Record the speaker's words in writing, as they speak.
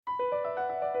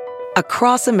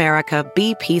Across America,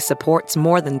 BP supports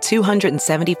more than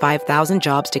 275,000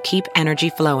 jobs to keep energy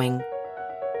flowing.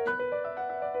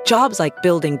 Jobs like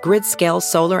building grid-scale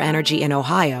solar energy in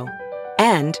Ohio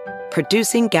and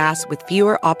producing gas with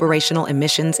fewer operational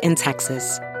emissions in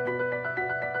Texas.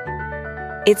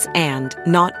 It's and,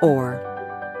 not or.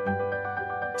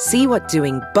 See what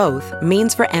doing both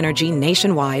means for energy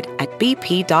nationwide at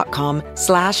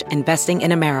bp.com/investing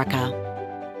in America.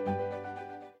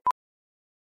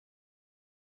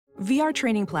 VR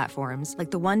training platforms,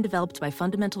 like the one developed by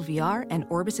Fundamental VR and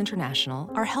Orbis International,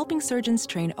 are helping surgeons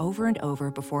train over and over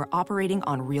before operating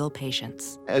on real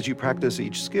patients. As you practice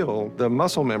each skill, the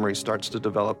muscle memory starts to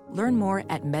develop. Learn more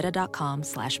at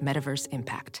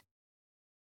meta.com/metaverseimpact.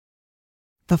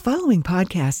 The following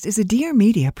podcast is a Dear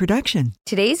Media production.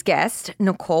 Today's guest,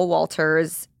 Nicole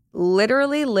Walters,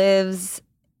 literally lives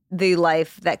the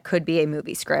life that could be a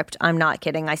movie script. I'm not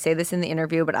kidding. I say this in the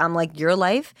interview, but I'm like, your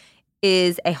life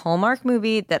is a Hallmark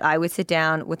movie that I would sit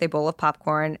down with a bowl of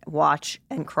popcorn, watch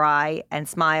and cry and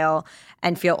smile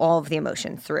and feel all of the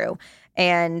emotion through.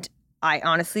 And I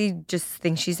honestly just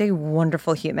think she's a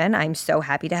wonderful human. I'm so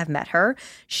happy to have met her.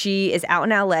 She is out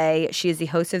in LA. She is the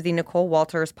host of the Nicole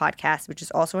Walters podcast, which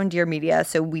is also on Dear Media.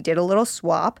 So we did a little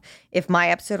swap. If my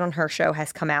episode on her show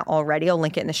has come out already, I'll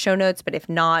link it in the show notes. But if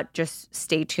not, just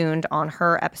stay tuned on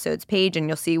her episodes page and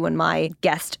you'll see when my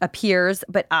guest appears.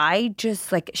 But I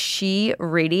just she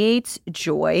radiates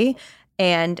joy.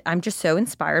 And I'm just so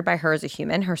inspired by her as a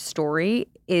human. Her story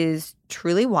is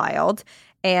truly wild.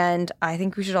 And I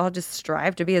think we should all just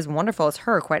strive to be as wonderful as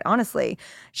her, quite honestly.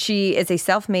 She is a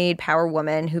self-made power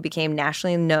woman who became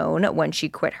nationally known when she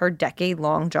quit her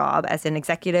decade-long job as an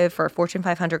executive for a Fortune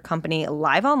 500 company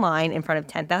live online in front of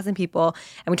 10,000 people.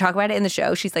 And we talk about it in the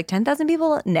show. She's like, 10,000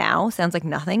 people now sounds like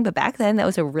nothing. But back then, that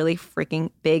was a really freaking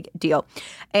big deal.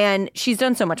 And she's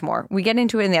done so much more. We get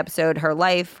into it in the episode, her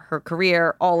life, her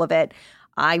career, all of it.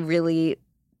 I really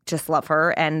just love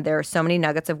her, and there are so many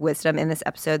nuggets of wisdom in this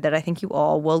episode that I think you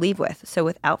all will leave with. So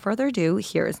without further ado,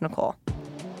 here is Nicole.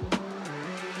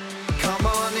 Come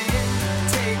on in,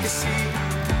 take a seat,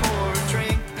 pour a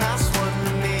drink, pass one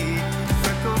to me.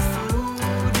 Freckle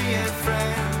foodie and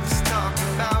friends, talk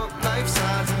about life's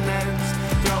odds and ends.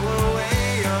 Throw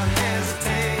away your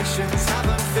hesitations, have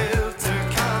unfiltered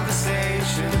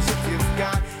conversations. If you've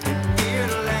got an ear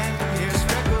to lend, here's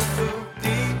Freckle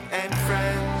foodie and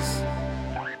friends.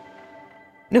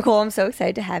 Nicole, I'm so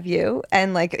excited to have you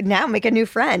and now make a new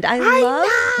friend. I love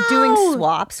doing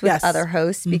swaps with other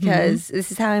hosts because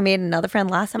this is how I made another friend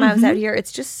last time I was out here.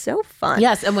 It's just so fun.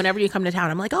 Yes, and whenever you come to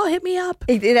town, I'm like, oh, hit me up.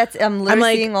 I'm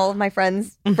literally seeing all of my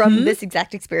friends from this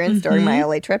exact experience during my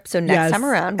LA trip. So next time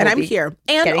around, we'll and I'm here.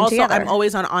 And also, together. I'm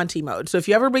always on auntie mode. So if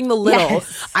you ever bring the little,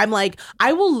 I'm like,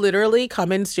 I will literally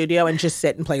come in studio and just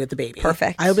sit and play with the baby.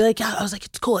 Perfect. I'll be like, yeah, I was like,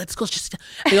 it's cool. Just,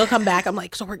 and you'll come back. I'm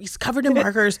like, so he's covered in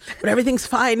markers, but everything's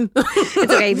fine. It's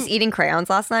okay. He was eating crayons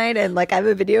last night, and I have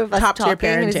a video of us talking,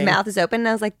 and his mouth is open, and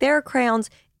I was like, there are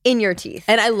crayons in your teeth.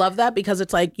 And I love that because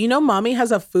it's like, mommy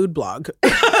has a food blog.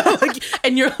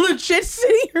 And you're legit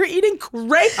sitting here eating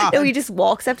crayons. No, he just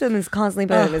walks up to them and is constantly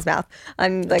putting it in his mouth.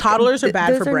 I'm like, toddlers are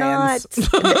bad for brands.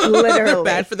 Literally.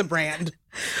 Bad for the brand.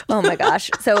 Oh my gosh.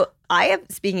 So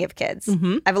speaking of kids,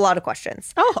 I have a lot of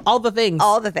questions. Oh, all the things.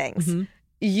 All the things.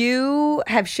 You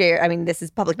have shared, this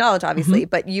is public knowledge, obviously,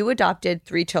 but you adopted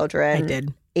 3 children. I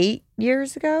did. 8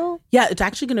 years ago? Yeah, it's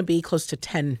actually going to be close to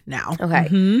 10 now.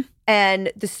 Okay.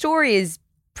 And the story is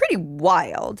pretty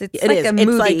wild. It's a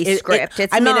movie script.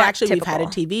 It's not actually, typical. we've had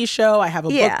a TV show. I have a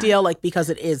book deal, because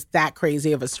it is that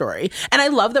crazy of a story. And I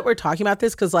love that we're talking about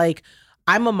this because,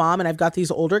 I'm a mom and I've got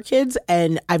these older kids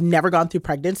and I've never gone through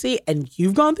pregnancy and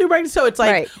you've gone through pregnancy. So it's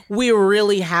we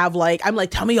really have I'm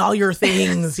like, tell me all your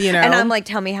things, And I'm like,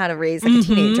 tell me how to raise a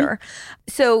teenager.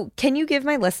 So can you give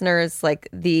my listeners I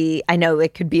know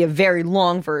it could be a very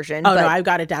long version. Oh, no, I've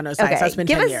got it down to science. That's been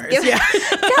 10 years.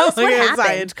 Tell us what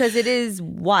happened because it is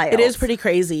wild. It is pretty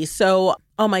crazy. So,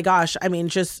 oh my gosh.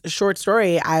 Just a short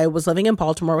story. I was living in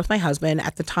Baltimore with my husband.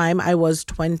 At the time I was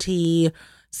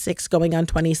 26 going on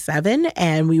 27,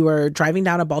 and we were driving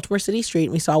down a Baltimore City street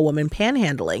and we saw a woman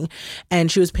panhandling, and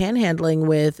she was panhandling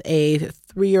with a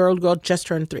 3-year-old girl, just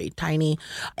turned 3, tiny.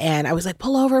 And I was like,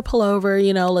 pull over,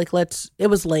 it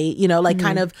was late,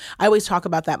 kind of, I always talk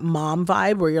about that mom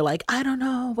vibe where you're like, I don't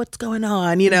know what's going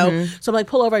on, So I'm like,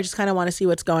 pull over, I just kind of want to see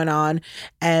what's going on.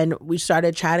 And we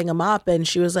started chatting them up and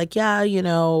she was like, yeah,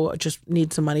 just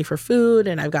need some money for food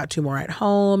and I've got 2 more at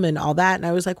home and all that. And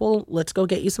I was like, well, let's go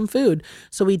get you some food.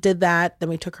 So we did that. Then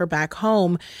we took her back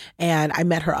home and I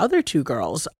met her other 2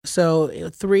 girls. So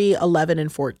 3, 11,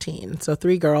 and 14. So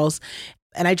 3 girls.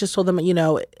 And I just told them,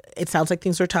 it sounds like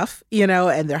things are tough,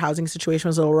 and their housing situation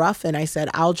was a little rough. And I said,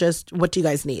 what do you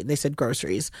guys need? And they said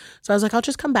groceries. So I was like, I'll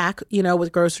just come back,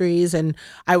 with groceries. And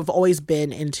I've always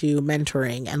been into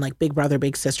mentoring and like big brother,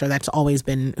 big sister. That's always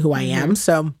been who I am.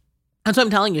 So that's what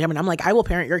I'm telling you. I mean, I'm like, I will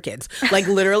parent your kids. Like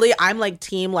literally, I'm like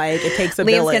team, like it takes a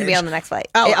Liam's village. going to be on the next flight.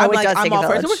 Oh, I'm like, I'm all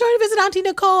for it. So we're going to visit Auntie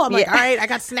Nicole. I'm like, Yeah. all right, I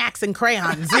got snacks and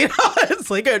crayons,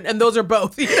 It's like, and those are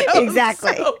both,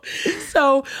 Exactly.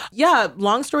 So yeah,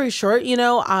 long story short,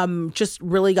 just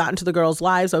really got into the girls'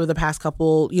 lives over the past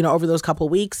over those couple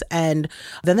weeks. And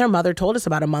then their mother told us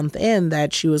about a month in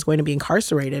that she was going to be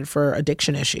incarcerated for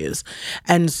addiction issues.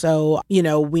 And so,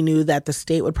 we knew that the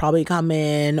state would probably come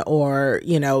in or,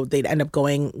 they'd end up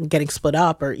getting split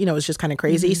up or, it was just kind of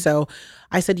crazy. So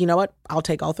I said, you know what, I'll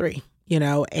take all three,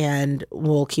 and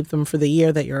we'll keep them for the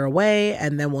year that you're away.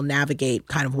 And then we'll navigate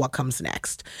kind of what comes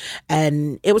next.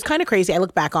 And it was kind of crazy. I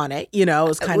look back on it, it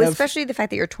was kind of. Especially the fact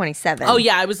that you're 27. Oh,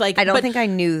 yeah. I was like. I don't think I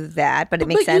knew that, but it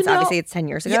makes sense. Obviously, it's 10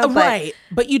 years ago. Yeah, right.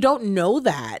 But you don't know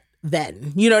that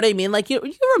then. You know what I mean? Like, you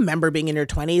remember being in your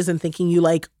 20s and thinking you're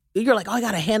like, oh, I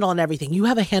got a handle on everything. You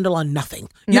have a handle on nothing.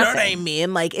 You know what I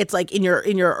mean? Like, it's like in your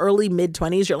early mid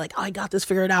 20s, you're like, oh, I got this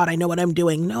figured out. I know what I'm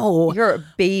doing. No, you're a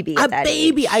baby. At that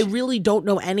age. I really don't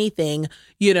know anything.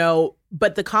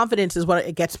 But the confidence is what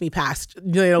it gets me past,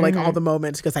 like all the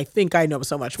moments because I think I know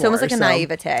so much more. It's almost like a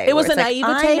naivete. It was a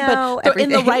naivete, but in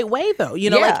the right way, though.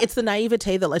 Like it's the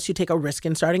naivete that lets you take a risk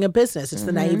in starting a business. It's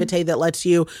the naivete that lets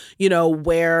you,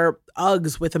 wear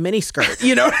Uggs with a mini skirt.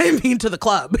 You know what I mean? To the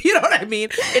club. You know what I mean?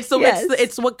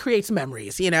 It's what creates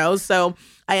memories. So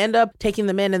I end up taking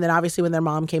them in, and then obviously when their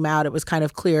mom came out, it was kind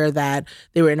of clear that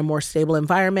they were in a more stable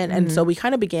environment, and so we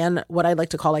kind of began what I'd like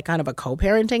to call like kind of a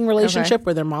co-parenting relationship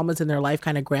where their mom was in their life,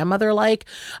 kind of grandmother-like,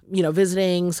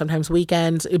 visiting, sometimes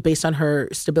weekends, based on her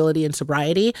stability and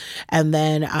sobriety, and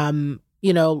then.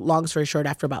 Long story short,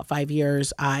 after about 5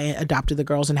 years, I adopted the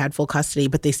girls and had full custody,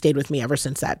 but they stayed with me ever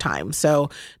since that time. So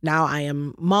now I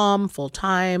am mom full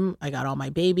time. I got all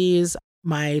my babies.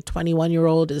 My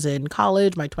 21-year-old is in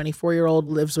college. My 24-year-old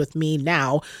lives with me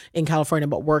now in California,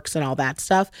 but works and all that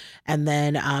stuff. And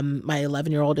then my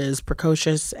 11-year-old is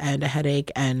precocious and a headache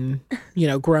and,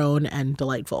 grown and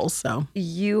delightful. So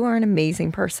you are an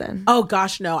amazing person. Oh,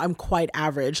 gosh, no, I'm quite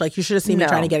average. Like you should have seen me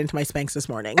trying to get into my Spanx this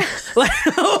morning.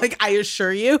 like I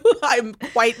assure you, I'm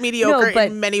quite mediocre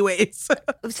in many ways.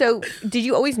 So did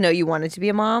you always know you wanted to be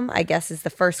a mom? I guess is the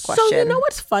first question. So you know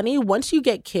what's funny? Once you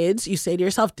get kids, you say to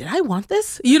yourself, did I want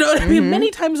this? You know what I mean?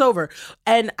 Many times over.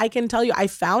 And I can tell you, I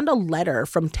found a letter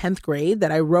from 10th grade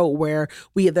that I wrote where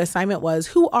the assignment was,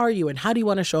 who are you and how do you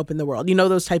want to show up in the world?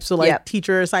 Those types of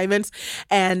teacher assignments.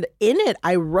 And in it,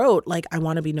 I wrote I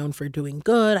want to be known for doing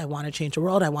good. I want to change the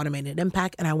world. I want to make an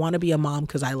impact. And I want to be a mom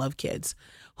because I love kids.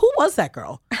 Who was that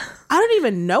girl? I don't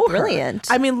even know her.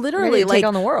 Brilliant. I mean, literally, take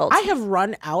on the world. I have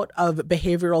run out of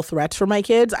behavioral threats for my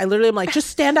kids. I literally am like, just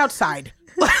stand outside.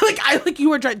 You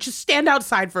were trying, just stand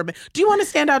outside for a minute. Do you want to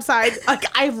stand outside?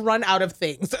 I've run out of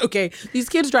things. Okay. These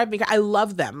kids drive me. I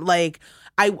love them.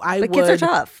 Kids are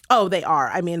tough. Oh, they are.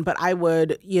 I mean, but I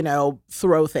would,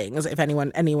 throw things if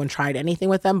anyone tried anything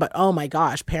with them. But oh my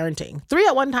gosh, parenting. 3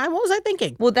 at one time. What was I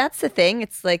thinking? Well, that's the thing.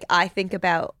 It's like I think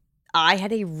about, I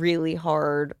had a really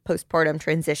hard postpartum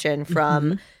transition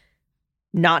from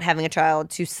not having a child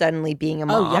to suddenly being a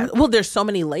mom. Oh, yeah. Well, there's so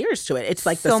many layers to it. It's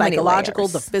like the psychological,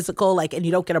 the physical, and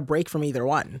you don't get a break from either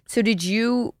one. So did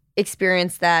you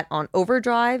experience that on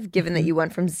overdrive, given that you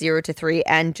went from 0 to 3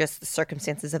 and just the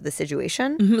circumstances of the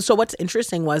situation? So what's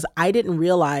interesting was I didn't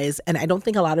realize, and I don't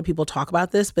think a lot of people talk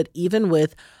about this, but even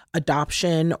with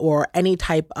adoption or any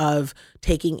type of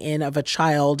taking in of a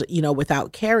child,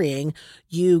 without carrying,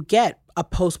 you get a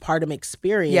postpartum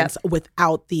experience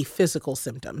without the physical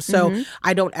symptoms. So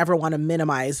I don't ever want to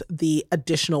minimize the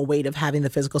additional weight of having the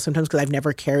physical symptoms because I've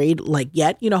never carried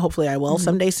yet. Hopefully I will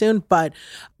someday soon. But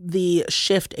the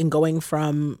shift in going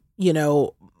from,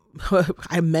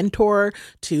 I mentor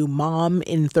to mom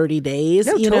in 30 days,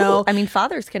 I mean,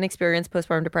 fathers can experience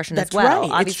postpartum depression That's as well. right.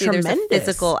 Obviously, It's there's a tremendous.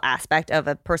 physical aspect of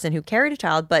a person who carried a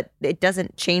child, but it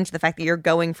doesn't change the fact that you're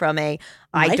going from I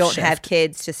Life don't shift. have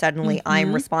kids to suddenly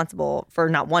I'm responsible for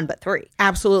not 1 but 3.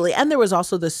 Absolutely. And there was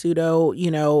also the pseudo,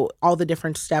 all the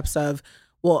different steps of,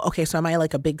 well, okay, so am I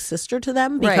like a big sister to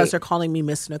them because Right. they're calling me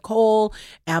Miss Nicole?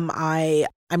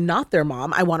 I'm not their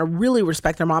mom. I want to really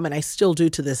respect their mom, and I still do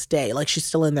to this day. She's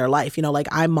still in their life,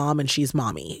 I'm mom and she's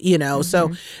mommy,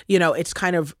 So, it's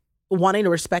kind of wanting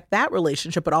to respect that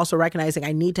relationship, but also recognizing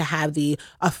I need to have the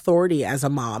authority as a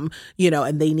mom,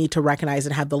 and they need to recognize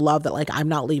and have the love that like, I'm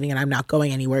not leaving and I'm not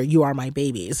going anywhere. You are my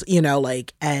babies,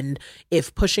 and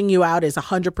if pushing you out is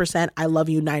 100%, I love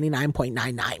you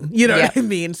 99.99. You know what I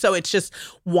mean? So it's just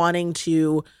wanting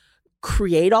to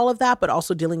create all of that, but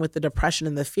also dealing with the depression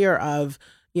and the fear of,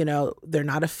 they're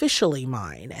not officially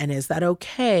mine. And is that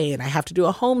okay? And I have to do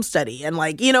a home study and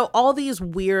like, all these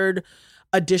weird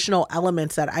additional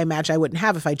elements that I imagine I wouldn't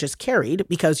have if I just carried,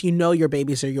 because your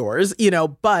babies are yours,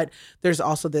 but there's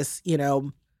also this,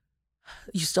 you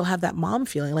still have that mom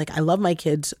feeling. Like I love my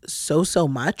kids so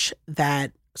much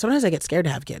that sometimes I get scared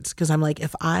to have kids because I'm like,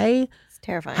 if I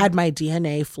terrifying. Had my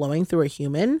DNA flowing through a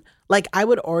human, like I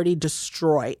would already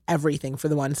destroy everything for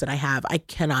the ones that I have. I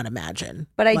cannot imagine.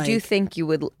 But I do think you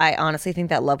would, I honestly think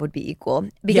that love would be equal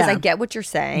because I get what you're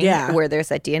saying, where there's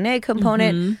that DNA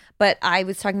component. But I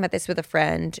was talking about this with a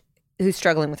friend who's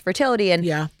struggling with fertility, and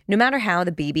no matter how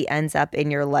the baby ends up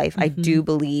in your life, I do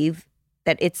believe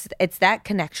that it's that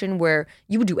connection where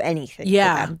you would do anything for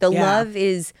them. The love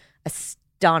is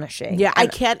astonishing. Yeah, I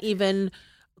can't even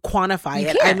quantify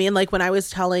it. I mean, like when I was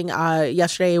telling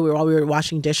yesterday while we were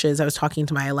washing dishes, I was talking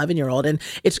to my 11-year-old, and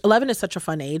 11 is such a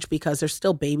fun age because they're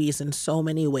still babies in so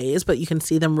many ways, but you can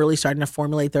see them really starting to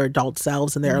formulate their adult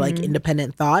selves and their like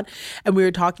independent thought. And we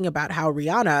were talking about how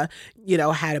Rihanna,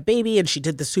 had a baby and she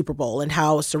did the Super Bowl, and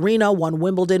how Serena won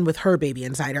Wimbledon with her baby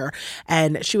inside her.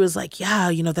 And she was like,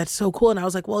 yeah, that's so cool. And I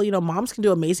was like, well, moms can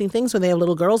do amazing things when they have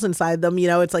little girls inside them.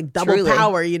 It's like double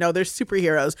power, they're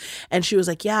superheroes. And she was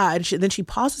like, yeah. And then she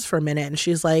pauses for a minute and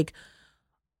she's like,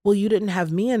 well, you didn't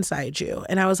have me inside you.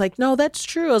 And I was like, no, that's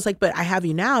true. I was like, but I have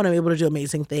you now and I'm able to do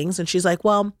amazing things. And she's like,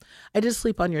 well, I did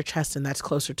sleep on your chest and that's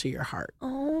closer to your heart.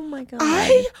 Oh my God.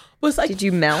 I was like, did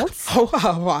you melt?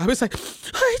 I was like,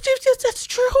 that's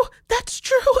true. That's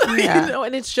true. Yeah.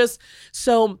 And it's just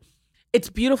so it's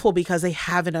beautiful because they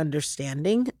have an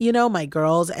understanding, my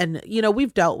girls. And,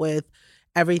 we've dealt with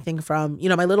everything from,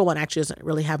 my little one actually doesn't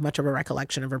really have much of a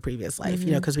recollection of her previous life,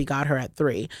 because we got her at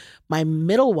 3. My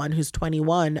middle one, who's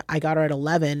 21, I got her at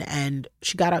 11, and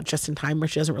she got out just in time where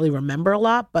she doesn't really remember a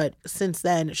lot. But since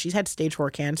then, she's had stage 4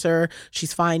 cancer.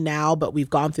 She's fine now, but we've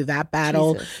gone through that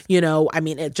battle. Jesus. I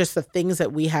mean, it just the things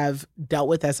that we have dealt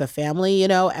with as a family,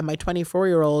 and my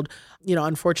 24-year-old,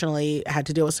 unfortunately had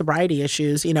to deal with sobriety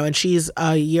issues, and she's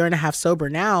a year and a half sober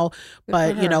now.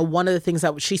 But, one of the things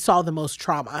that she saw the most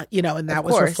trauma, and that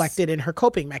was reflected in her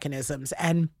coping mechanisms.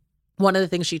 And one of the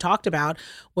things she talked about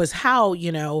was how,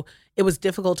 it was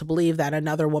difficult to believe that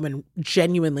another woman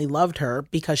genuinely loved her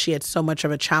because she had so much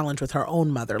of a challenge with her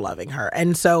own mother loving her.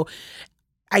 And so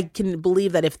I can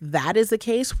believe that if that is the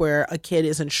case where a kid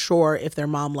isn't sure if their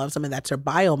mom loves them and that's their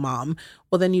bio mom,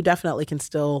 well, then you definitely can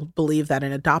still believe that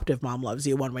an adoptive mom loves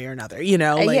you one way or another,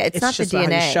 it's not just the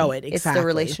DNA. How you show it. Exactly. It's the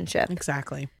relationship.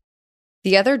 Exactly.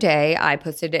 The other day, I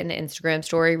posted an Instagram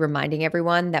story reminding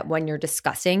everyone that when you're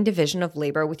discussing division of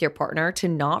labor with your partner, to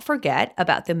not forget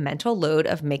about the mental load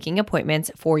of making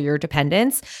appointments for your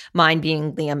dependents, mine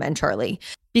being Liam and Charlie.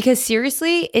 Because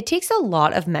seriously, it takes a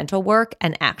lot of mental work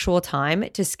and actual time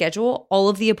to schedule all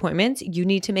of the appointments you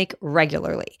need to make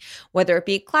regularly. Whether it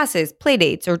be classes, play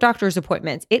dates, or doctor's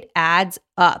appointments, it adds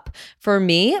up. For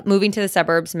me, moving to the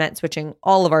suburbs meant switching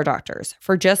all of our doctors.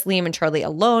 For just Liam and Charlie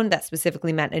alone, that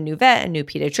specifically meant a new vet, a new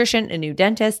pediatrician, a new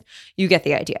dentist. You get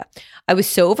the idea. I was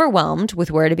so overwhelmed with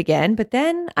where to begin, but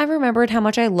then I remembered how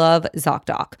much I love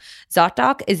ZocDoc.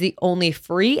 ZocDoc is the only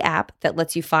free app that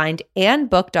lets you find and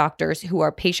book doctors who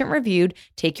are patient reviewed,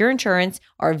 take your insurance,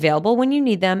 are available when you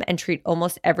need them, and treat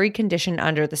almost every condition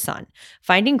under the sun.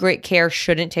 Finding great care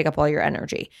shouldn't take up all your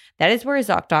energy. That is where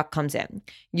ZocDoc comes in.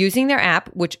 Using their app,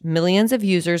 which millions of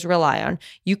users rely on,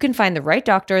 you can find the right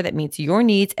doctor that meets your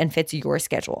needs and fits your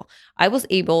schedule. I was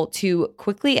able to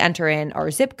quickly enter in our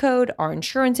zip code, our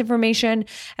insurance information,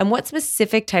 and what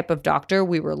specific type of doctor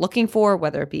we were looking for,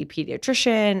 whether it be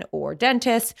pediatrician or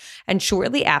dentist. And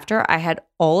shortly after, I had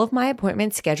all of my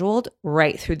appointments scheduled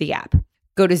right through the app.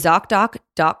 Go to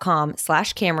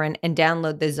ZocDoc.com/Cameron and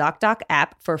download the ZocDoc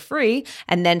app for free,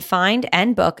 and then find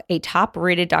and book a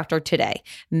top-rated doctor today.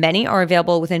 Many are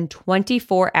available within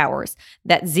 24 hours.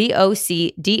 That's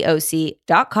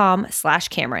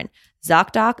ZocDoc.com/Cameron.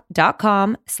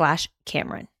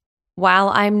 ZocDoc.com/Cameron. While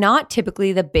I'm not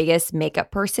typically the biggest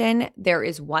makeup person, there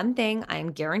is one thing I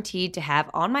am guaranteed to have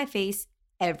on my face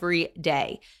every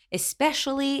day.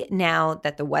 especially now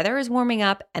that the weather is warming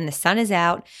up and the sun is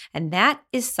out, and that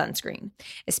is sunscreen.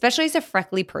 Especially as a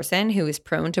freckly person who is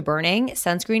prone to burning,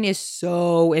 sunscreen is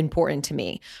so important to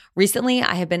me. Recently,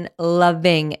 I have been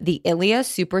loving the Ilia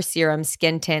Super Serum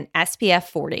Skin Tint SPF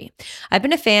 40. I've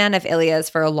been a fan of Ilia's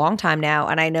for a long time now,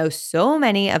 and I know so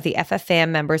many of the FF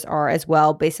fam members are as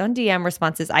well, based on DM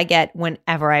responses I get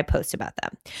whenever I post about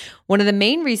them. One of the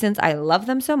main reasons I love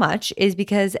them so much is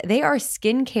because they are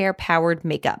skincare-powered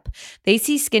makeup. They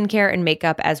see skincare and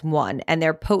makeup as one, and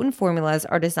their potent formulas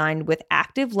are designed with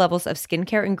active levels of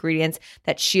skincare ingredients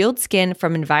that shield skin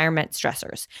from environment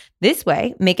stressors. This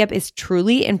way, makeup is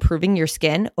truly improving your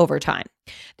skin over time.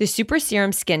 The Super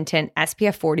Serum Skin Tint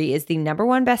SPF 40 is the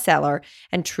 #1 bestseller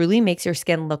and truly makes your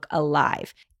skin look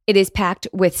alive. It is packed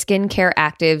with skincare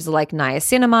actives like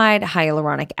niacinamide,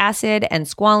 hyaluronic acid, and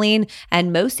squalene,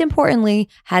 and most importantly,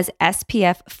 has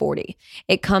SPF 40.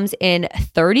 It comes in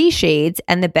 30 shades,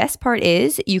 and the best part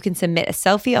is you can submit a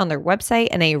selfie on their website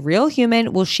and a real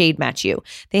human will shade match you.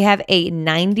 They have a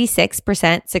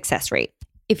 96% success rate.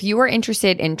 If you are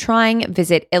interested in trying,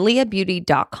 visit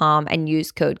iliabeauty.com and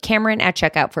use code Cameron at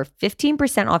checkout for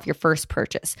 15% off your first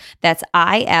purchase. That's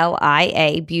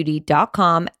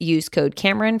ILIAbeauty.com. Use code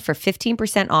Cameron for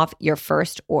 15% off your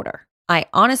first order. I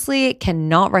honestly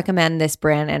cannot recommend this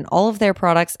brand and all of their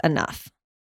products enough.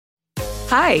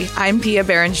 Hi, I'm Pia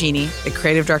Barangini, the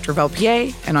creative director of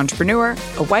LPA, an entrepreneur,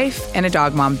 a wife, and a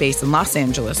dog mom based in Los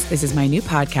Angeles. This is my new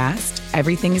podcast,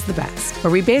 Everything is the Best,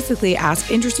 where we basically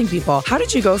ask interesting people, how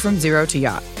did you go from zero to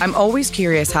yacht? I'm always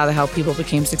curious how the hell people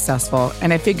became successful,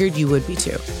 and I figured you would be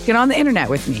too. Get on the internet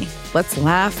with me. Let's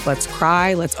laugh, let's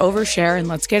cry, let's overshare, and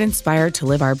let's get inspired to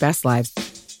live our best lives.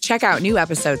 Check out new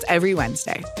episodes every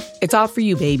Wednesday. It's all for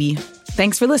you, baby.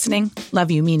 Thanks for listening.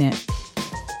 Love you, mean it.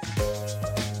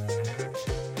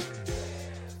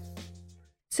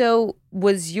 So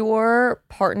was your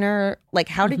partner, like,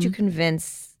 how did you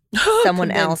convince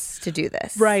someone else to do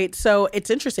this? Right. So it's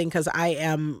interesting because I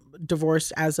am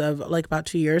divorced as of like about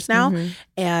 2 years now.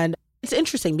 And it's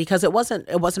interesting because it wasn't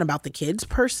about the kids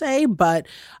per se, but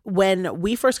when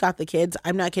we first got the kids,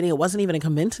 I'm not kidding, it wasn't even a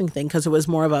convincing thing because it was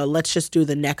more of a let's just do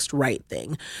the next right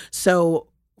thing. So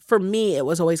for me, it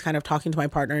was always kind of talking to my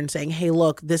partner and saying, hey,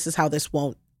 look, this is how this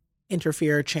won't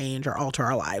interfere, change, or alter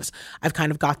our lives. I've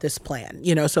kind of got this plan,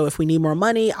 so if we need more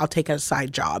money, I'll take a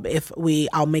side job.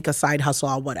 I'll make a side hustle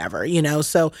or whatever,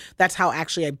 so that's how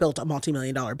actually I built a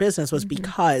multi-million-dollar business was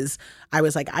because I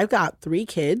was like, I've got 3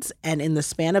 kids and in the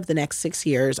span of the next 6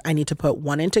 years, I need to put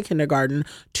 1 into kindergarten,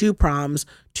 2 proms,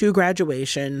 2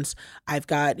 graduations. I've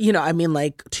got, 2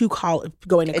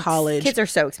 going to college. Kids are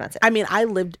so expensive. I mean, I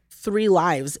lived 3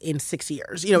 lives in 6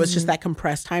 years. It's just that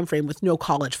compressed time frame with no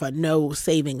college fund, no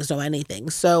savings, no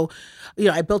anything. So,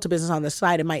 I built a business on the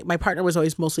side, and my partner was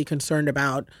always mostly concerned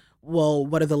about, well,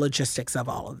 what are the logistics of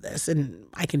all of this? And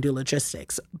I can do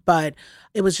logistics, but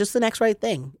it was just the next right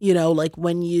thing. Like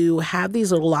when you have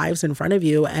these little lives in front of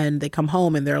you and they come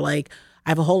home and they're like, I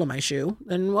have a hole in my shoe,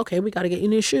 then okay, we got to get you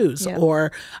new shoes. Yeah.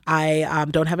 Or I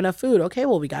don't have enough food. Okay,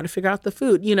 well, we got to figure out the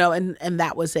food, and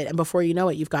that was it. And before you know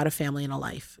it, you've got a family and a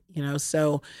life,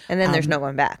 so. And then there's no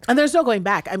going back. And there's no going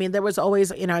back. I mean, there was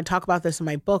always, I talk about this in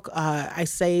my book. I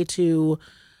say to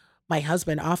my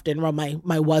husband often, well, my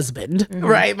husband,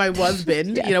 right? My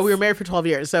husband, yes. We were married for 12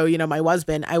 years. So, my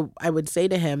husband, I would say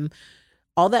to him,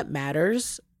 all that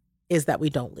matters is that we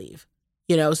don't leave.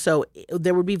 So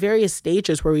there would be various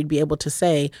stages where we'd be able to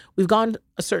say, we've gone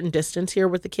a certain distance here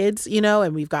with the kids,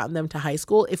 and we've gotten them to high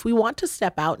school. If we want to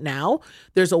step out now,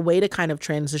 there's a way to kind of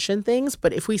transition things.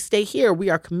 But if we stay here, we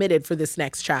are committed for this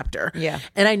next chapter. Yeah.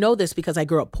 And I know this because I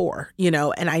grew up poor,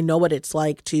 and I know what it's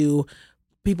like to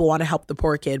people want to help the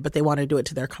poor kid, but they want to do it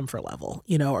to their comfort level,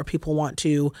 or people want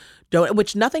to donate,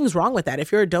 which nothing's wrong with that.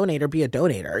 If you're a donator, be a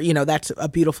donator. That's a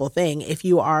beautiful thing. If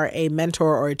you are a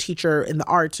mentor or a teacher in the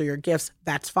arts or your gifts,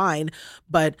 that's fine.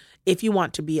 But if you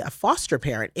want to be a foster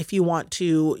parent, if you want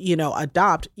to,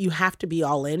 adopt, you have to be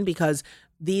all in because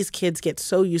these kids get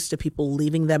so used to people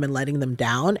leaving them and letting them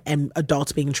down and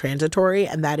adults being transitory.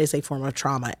 And that is a form of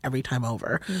trauma every time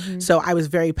over. So I was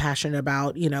very passionate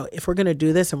about, if we're going to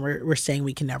do this and we're saying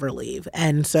we can never leave.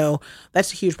 And so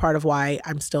that's a huge part of why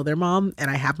I'm still their mom and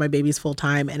I have my babies full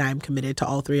time and I'm committed to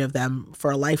all 3 of them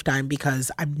for a lifetime because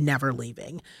I'm never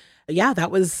leaving. Yeah, it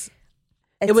was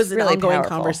really an ongoing powerful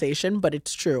conversation, but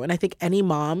it's true. And I think any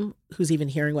mom who's even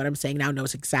hearing what I'm saying now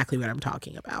knows exactly what I'm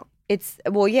talking about.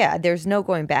 There's no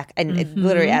going back. And it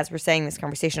literally, as we're saying this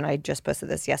conversation, I just posted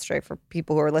this yesterday for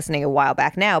people who are listening a while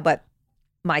back now, but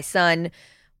my son,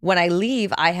 when I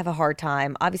leave, I have a hard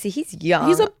time. Obviously, he's young.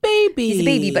 He's a baby. baby. He's a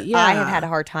baby, but Yeah. I have had a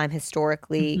hard time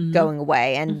historically going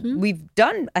away. And we've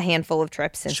done a handful of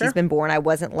trips since he's been born. I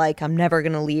wasn't like, I'm never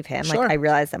going to leave him. Sure. Like, I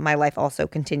realized that my life also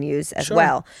continues as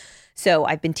well. So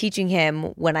I've been teaching him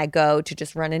when I go to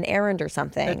just run an errand or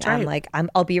something. That's right. I'm like,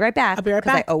 I'll be right back. I'll be right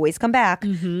because back. I always come back.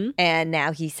 And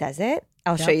now he says it.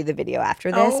 I'll show you the video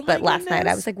after this. Oh, but my last night I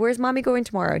goodness. was like, where's mommy going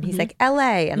tomorrow? And he's like,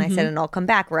 LA. And I said, and I'll come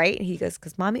back, right? And he goes,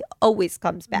 because mommy always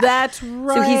comes back. That's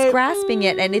right. So he's grasping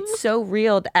it, and it's so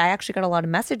real. I actually got a lot of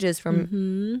messages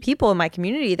from people in my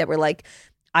community that were like,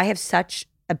 I have such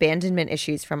abandonment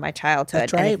issues from my childhood.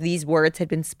 That's right. And if these words had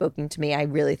been spoken to me, I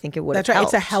really think it would have That's right.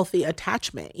 helped. It's a healthy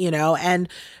attachment, you know, and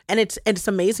it's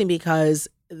amazing because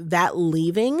that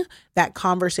leaving, that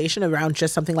conversation around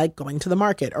just something like going to the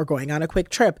market or going on a quick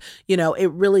trip, you know, it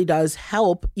really does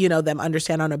help, you know, them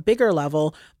understand on a bigger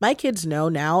level. My kids know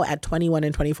now at 21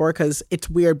 and 24, because it's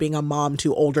weird being a mom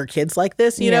to older kids like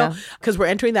this, you know, because we're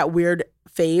entering that weird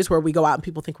phase where we go out and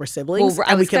people think we're siblings. Well,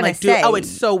 I and was we can gonna like say, it's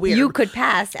so weird. You could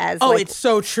pass as it's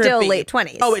so trippy. Still late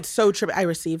 20s. Oh, it's so trippy. I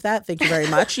received that. Thank you very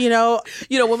much. You know,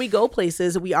 when we go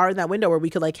places, we are in that window where we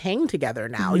could like hang together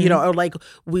now, you know, or like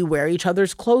we wear each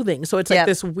other's clothing. So it's like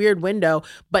this weird window,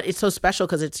 but it's so special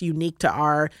because it's unique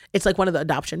to it's like one of the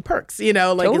adoption perks, you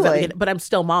know, like, Totally. but I'm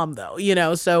still mom though, you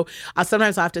know? So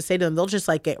sometimes I have to say to them, they'll just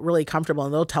like get really comfortable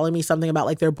and they'll telling me something about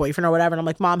like their boyfriend or whatever. And I'm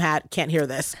like, mom can't hear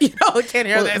this, you know, can't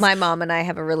hear this. My mom and I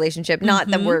have a relationship, not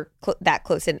that we're that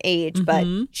close in age, but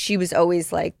she was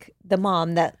always like the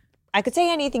mom that I could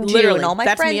say anything to, Literally, and all my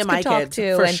that's me friends and could my talk kids,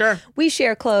 to, for and sure. we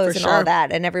share clothes For and all sure.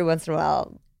 that. And every once in a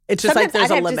while, It's just like sometimes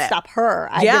there's I'd a have limit. to stop her.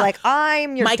 I'd be like,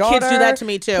 I'm your My daughter. kids do that to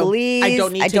me too. Please, I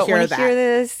don't need to hear wanna that. hear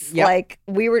this. Yep. Like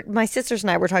my sisters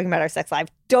and I were talking about our sex life.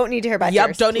 Don't need to hear about yours.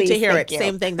 Yep, don't need to Please, hear thank it. you.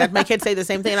 Same thing. That my kids say the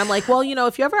same thing, and I'm like, well, you know,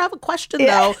 if you ever have a question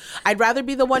though, I'd rather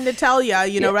be the one to tell you,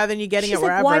 you know, rather than you getting She's it like,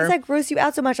 wherever. why does that gross you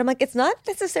out so much? I'm like, it's not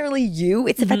necessarily you.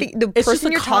 It's the fact that the It's just person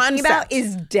the you're talking about concept.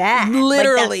 is dad.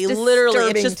 Literally, like, that's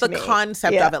it's just the disturbing to me.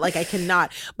 concept Yeah. of it. Like I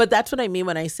cannot. But that's what I mean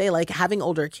when I say like having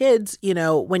older kids, you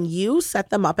know, when you set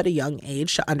them up at a young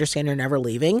age to understand you're never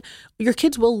leaving, your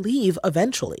kids will leave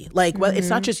eventually. Like well, it's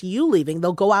not just you leaving.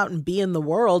 They'll go out and be in the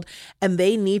world, and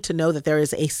they need to know that there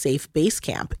is a safe base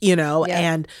camp, you know,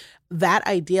 and that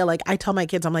idea, like I tell my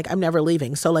kids, I'm like, I'm never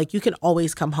leaving. So like you can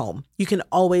always come home. You can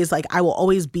always like, I will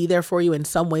always be there for you in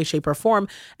some way, shape or form.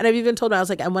 And I've even told them, I was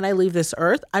like, and when I leave this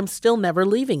earth, I'm still never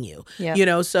leaving you. Yeah. You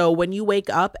know, so when you wake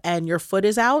up and your foot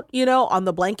is out, you know, on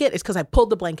the blanket, it's because I pulled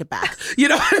the blanket back. You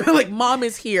know, like mom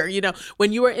is here. You know,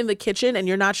 when you are in the kitchen and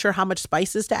you're not sure how much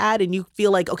spices to add and you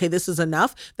feel like, okay, this is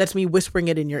enough, that's me whispering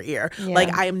it in your ear. Yeah.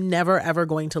 Like I am never, ever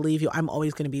going to leave you. I'm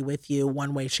always going to be with you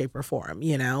one way, shape or form,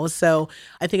 you know? So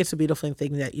I think it's a beautiful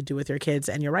thing that you do with your kids.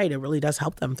 And you're right, it really does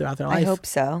help them throughout their life. I hope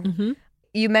so.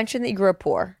 You mentioned that you grew up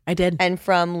poor. I did. And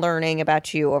from learning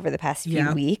about you over the past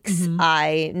few weeks,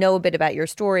 I know a bit about your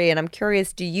story. And I'm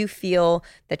curious, do you feel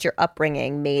that your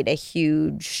upbringing made a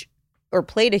huge or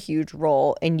played a huge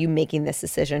role in you making this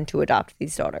decision to adopt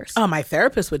these daughters? Oh, my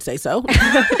therapist would say so.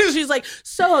 She's like,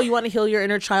 so you want to heal your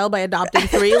inner child by adopting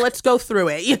 3? Let's go through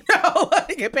it. You know,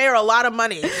 like, I pay her a lot of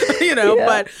money, you know,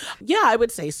 but yeah, I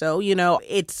would say so. You know,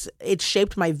 it's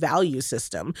shaped my value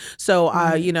system.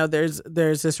 So, you know, there's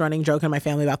this running joke in my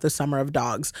family about the summer of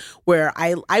dogs where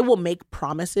I will make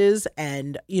promises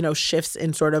and, you know, shifts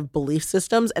in sort of belief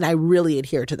systems, and I really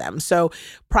adhere to them. So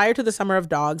prior to the summer of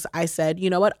dogs, I said, you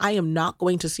know what, I am not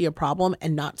going to see a problem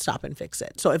and not stop and fix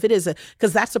it. So if it is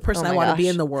because that's the person I want to be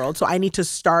in the world. So I need to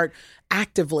start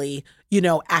actively, you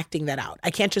know, acting that out.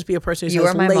 I can't just be a person who You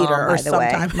says are my later mom, or by the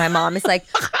way. sometime. My mom is like,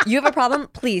 you have a problem?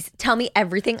 Please tell me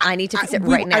everything. I need to fix it I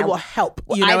right now. will help.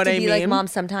 You I know have what to I be mean? like, Mom,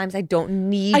 sometimes I don't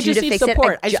need I you just to need fix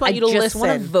support. it. I just want you to I just want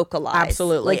to listen. vocalize.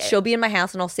 Absolutely. Like she'll be in my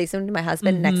house and I'll say something to my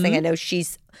husband. Next thing I know,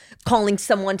 she's calling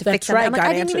someone to fix That's something. right. I'm like, God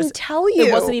I didn't even answers. tell you.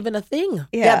 It wasn't even a thing.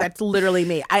 Yeah. That's literally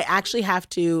me. I actually have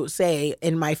to say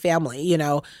in my family, you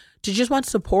know, do you just want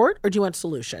support or do you want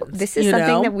solutions? This is you something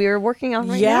know? that we're working on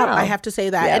right Yeah, now. I have to say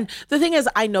that. Yeah. And the thing is,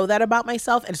 I know that about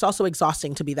myself, and it's also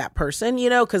exhausting to be that person, you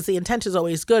know, because the intent is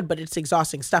always good, but it's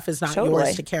exhausting. Stuff is not Totally.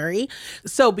 yours to carry.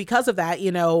 So because of that,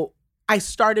 you know, I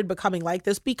started becoming like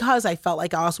this because I felt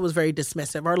like I also was very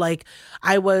dismissive, or like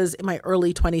I was in my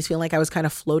early 20s feeling like I was kind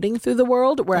of floating through the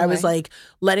world, where I was like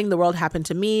letting the world happen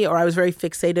to me, or I was very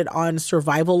fixated on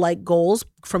survival like goals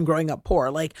from growing up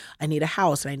poor. Like I need a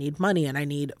house and I need money and I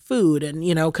need food, and,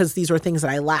 you know, because these were things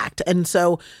that I lacked. And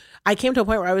so I came to a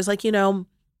point where I was like, you know,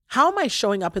 how am I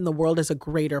showing up in the world as a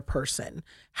greater person?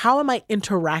 How am I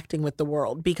interacting with the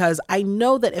world? Because I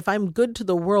know that if I'm good to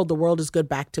the world is good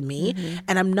back to me.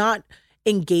 And I'm not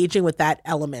engaging with that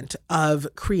element of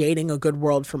creating a good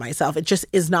world for myself. It just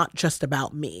is not just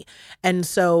about me. And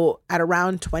so at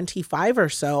around 25 or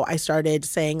so, I started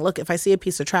saying, look, if I see a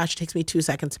piece of trash, it takes me 2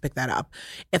 seconds to pick that up.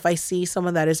 If I see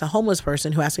someone that is a homeless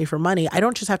person who asks me for money, I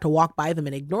don't just have to walk by them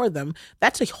and ignore them.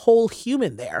 That's a whole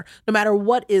human there. No matter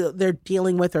what they're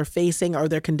dealing with or facing or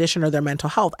their condition or their mental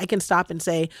health, I can stop and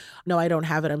say, no, I don't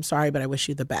have it. I'm sorry, but I wish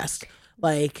you the best.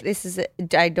 Like, this is,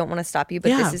 I don't want to stop you, but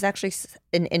this is actually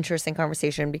an interesting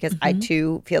conversation because I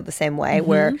too feel the same way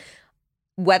where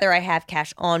whether I have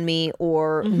cash on me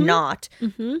or not,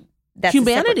 that's a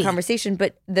separate conversation.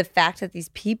 But the fact that these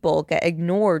people get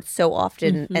ignored so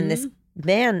often, and this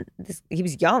man, he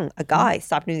was young, a guy,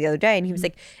 stopped me the other day and he was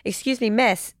like, excuse me,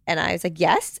 miss. And I was like,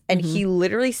 yes. And he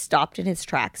literally stopped in his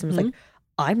tracks and was like,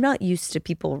 I'm not used to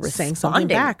people responding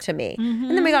back to me. And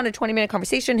then we got on a 20-minute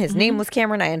conversation. His name was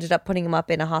Cameron. I ended up putting him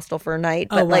up in a hostel for a night.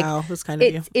 But wow. That's kind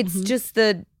of it's just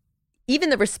even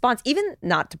the response, even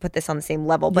not to put this on the same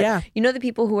level, but you know the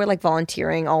people who are like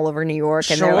volunteering all over New York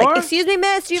and they're like, excuse me,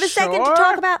 miss, do you have a second to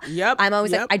talk about? I'm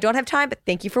always like, I don't have time, but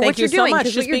thank you for what you're doing.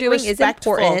 Because what you're doing is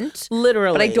important.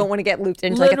 Literally. But I don't want to get looped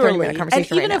into like a 30-minute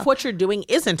conversation and even if what you're doing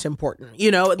isn't important,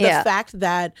 you know, the fact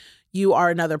that you are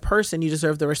another person, you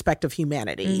deserve the respect of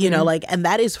humanity, you know, like, and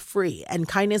that is free, and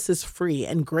kindness is free,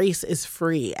 and grace is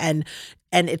free, and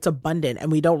it's abundant,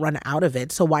 and we don't run out of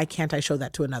it. So why can't I show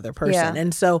that to another person?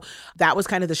 And so that was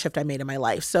kind of the shift I made in my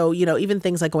life. So, you know, even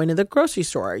things like going to the grocery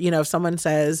store, you know, if someone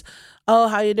says, oh,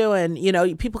 how you doing? You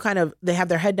know, people kind of, they have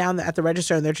their head down at the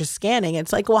register and they're just scanning.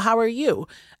 It's like, well, how are you?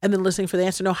 And then listening for the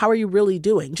answer. No, how are you really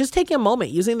doing? Just taking a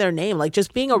moment, using their name, like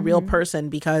just being a real person,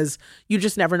 because you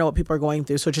just never know what people are going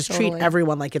through. So just treat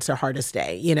everyone like it's their hardest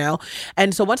day, you know?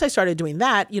 And so once I started doing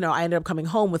that, you know, I ended up coming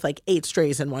home with like 8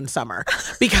 strays in one summer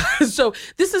because so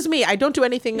this is me. I don't do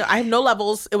anything. I have no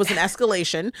levels. It was an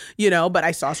escalation, you know, but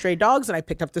I saw stray dogs and I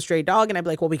picked up the stray dog and I'd be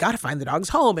like, well, we got to find the dog's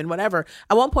home and whatever.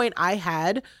 At one point I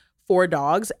had 4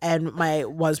 dogs and my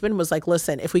husband was like,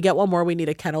 listen, if we get one more, we need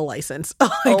a kennel license.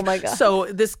 Like, oh my God. So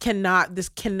this cannot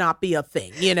be a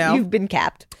thing, you know? You've been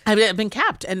capped. I've been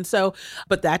capped. And so,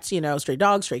 but that's, you know, stray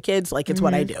dogs, stray kids, like it's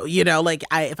what I do, you know, like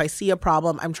if I see a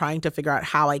problem, I'm trying to figure out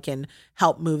how I can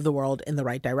help move the world in the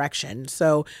right direction.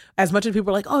 So as much as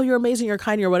people are like, oh, you're amazing, you're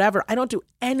kind, you're whatever, I don't do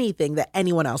anything that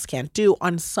anyone else can't do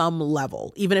on some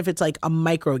level, even if it's like a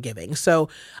micro giving. So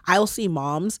I'll see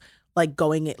moms like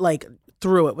going like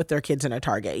through it with their kids in a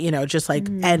Target, you know, just like,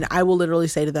 and I will literally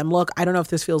say to them, look, I don't know if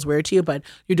this feels weird to you, but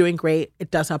you're doing great. It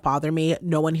does not bother me.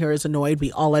 No one here is annoyed.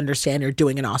 We all understand you're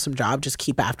doing an awesome job. Just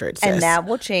keep after it, sis. And that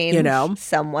will change, you know,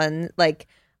 someone like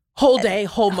whole day,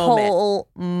 whole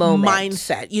moment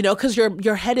mindset, you know, because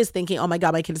your head is thinking, oh my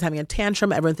God, my kid is having a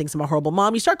tantrum. Everyone thinks I'm a horrible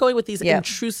mom. You start going with these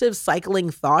intrusive cycling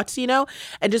thoughts, you know,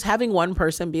 and just having one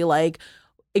person be like,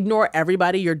 ignore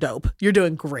everybody, you're dope, you're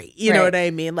doing great, you know what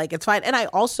I mean, like it's fine. And I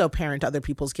also parent other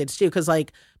people's kids too, because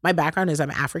like my background is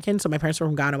I'm African, so my parents are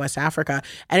from Ghana, West Africa,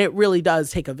 and it really does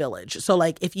take a village. So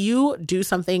like if you do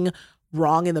something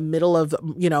wrong in the middle of,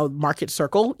 you know, market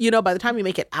circle, you know, by the time you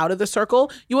make it out of the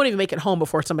circle, you won't even make it home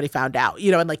before somebody found out,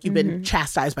 you know, and like you've been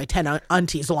chastised by 10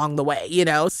 aunties along the way, you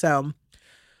know. So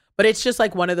but it's just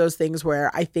like one of those things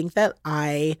where I think that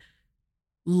I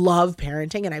love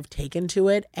parenting and I've taken to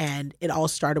it, and it all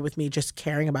started with me just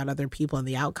caring about other people and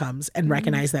the outcomes, and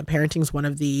recognize that parenting is one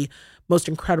of the most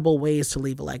incredible ways to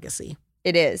leave a legacy.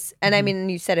 It is. And I mean,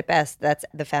 you said it best. That's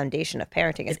the foundation of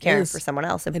parenting, is caring for someone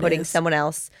else and putting someone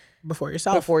else before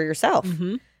yourself.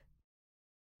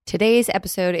 Today's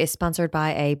episode is sponsored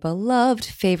by a beloved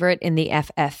favorite in the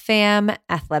FF fam,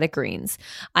 Athletic Greens.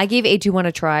 I gave AG1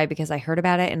 a try because I heard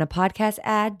about it in a podcast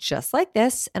ad just like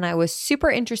this, and I was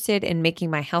super interested in making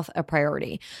my health a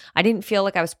priority. I didn't feel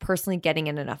like I was personally getting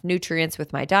in enough nutrients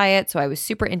with my diet, so I was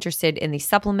super interested in the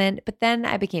supplement, but then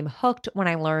I became hooked when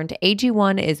I learned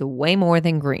AG1 is way more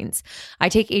than greens. I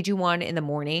take AG1 in the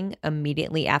morning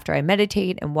immediately after I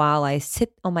meditate and while I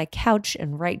sit on my couch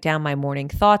and write down my morning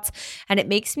thoughts, and it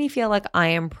makes me feel like I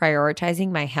am prioritizing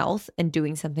my health and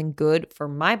doing something good for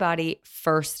my body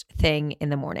first thing in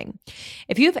the morning.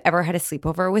 If you've ever had a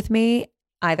sleepover with me,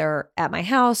 either at my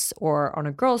house or on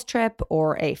a girls' trip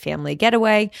or a family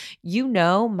getaway, you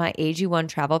know my AG1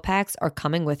 travel packs are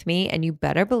coming with me, and you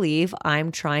better believe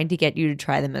I'm trying to get you to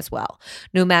try them as well.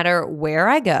 No matter where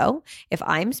I go, if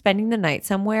I'm spending the night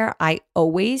somewhere, I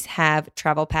always have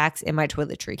travel packs in my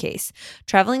toiletry case.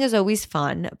 Traveling is always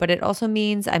fun, but it also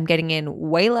means I'm getting in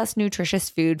way less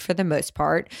nutritious food for the most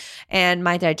part, and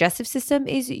my digestive system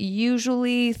is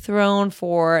usually thrown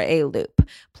for a loop.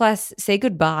 Plus, say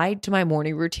goodbye to my morning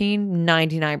morning routine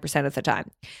 99% of the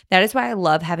time. That is why I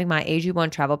love having my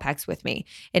AG1 travel packs with me.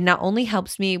 It not only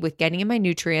helps me with getting in my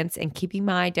nutrients and keeping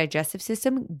my digestive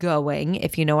system going,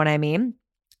 if you know what I mean,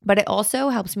 but it also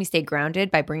helps me stay grounded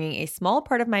by bringing a small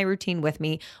part of my routine with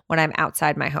me when I'm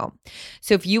outside my home.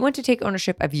 So if you want to take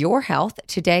ownership of your health,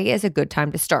 today is a good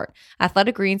time to start.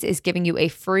 Athletic Greens is giving you a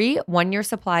free 1-year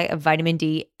supply of vitamin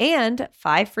D and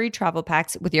 5 free travel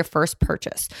packs with your first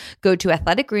purchase. Go to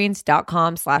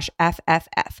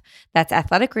athleticgreens.com/FFF. That's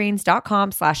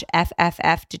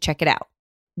athleticgreens.com/FFF to check it out.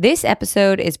 This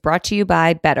episode is brought to you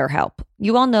by BetterHelp.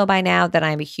 You all know by now that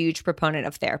I'm a huge proponent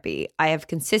of therapy. I have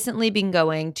consistently been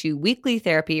going to weekly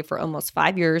therapy for almost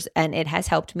 5 years, and it has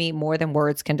helped me more than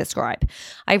words can describe.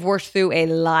 I've worked through a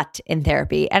lot in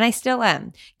therapy, and I still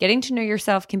am. Getting to know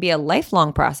yourself can be a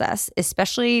lifelong process,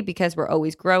 especially because we're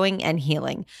always growing and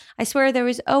healing. I swear there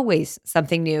is always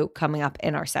something new coming up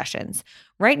in our sessions.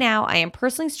 Right now, I am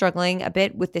personally struggling a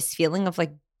bit with this feeling of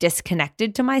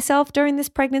disconnected to myself during this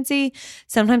pregnancy.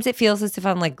 Sometimes it feels as if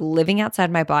I'm living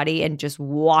outside my body and just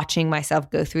watching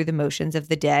myself go through the motions of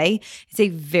the day. It's a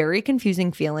very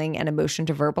confusing feeling and emotion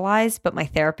to verbalize, but my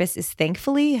therapist is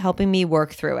thankfully helping me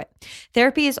work through it.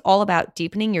 Therapy is all about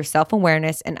deepening your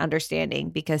self-awareness and understanding,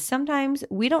 because sometimes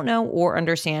we don't know or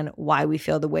understand why we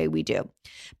feel the way we do.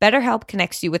 BetterHelp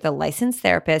connects you with a licensed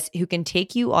therapist who can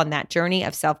take you on that journey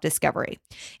of self-discovery.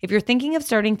 If you're thinking of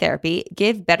starting therapy,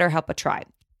 give BetterHelp a try.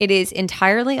 It is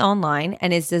entirely online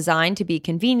and is designed to be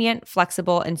convenient,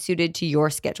 flexible, and suited to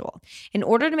your schedule. In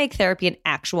order to make therapy an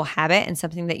actual habit and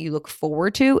something that you look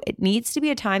forward to, it needs to be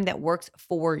a time that works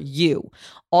for you.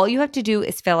 All you have to do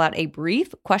is fill out a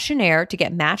brief questionnaire to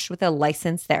get matched with a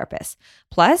licensed therapist.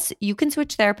 Plus, you can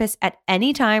switch therapists at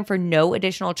any time for no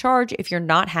additional charge if you're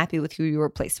not happy with who you were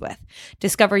placed with.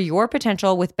 Discover your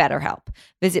potential with BetterHelp.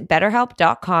 Visit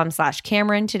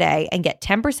betterhelp.com/Cameron today and get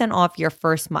 10% off your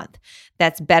first month.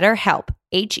 That's BetterHelp,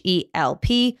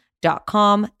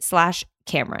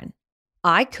 HELP.com/Cameron.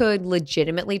 I could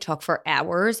legitimately talk for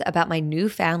hours about my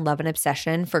newfound love and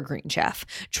obsession for Green Chef.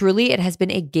 Truly, it has been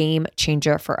a game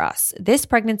changer for us. This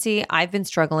pregnancy, I've been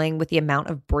struggling with the amount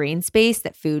of brain space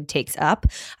that food takes up.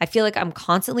 I feel like I'm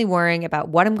constantly worrying about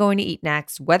what I'm going to eat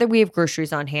next, whether we have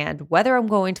groceries on hand, whether I'm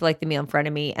going to like the meal in front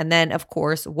of me, and then, of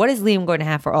course, what is Liam going to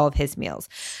have for all of his meals?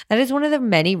 That is one of the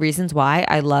many reasons why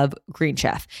I love Green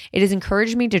Chef. It has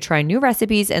encouraged me to try new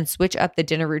recipes and switch up the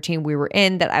dinner routine we were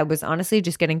in that I was honestly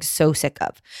just getting so sick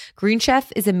of. Green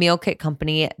Chef is a meal kit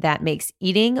company that makes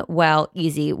eating well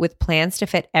easy with plans to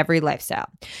fit every lifestyle.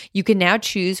 You can now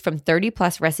choose from 30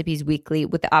 plus recipes weekly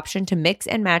with the option to mix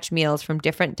and match meals from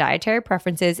different dietary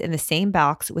preferences in the same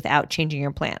box without changing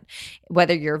your plan.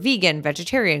 Whether you're vegan,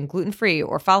 vegetarian, gluten-free,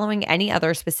 or following any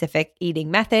other specific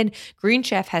eating method, Green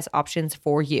Chef has options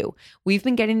for you. We've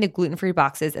been getting the gluten-free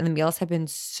boxes and the meals have been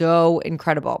so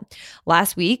incredible.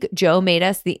 Last week, Joe made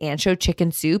us the ancho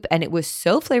chicken soup and it was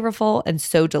so flavorful and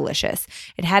so delicious.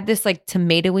 It had this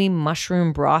tomatoey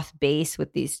mushroom broth base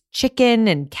with these chicken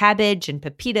and cabbage and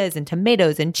pepitas and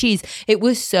tomatoes and cheese. It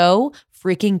was so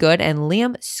freaking good, and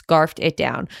Liam scarfed it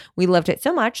down. We loved it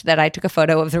so much that I took a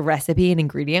photo of the recipe and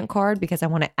ingredient card because I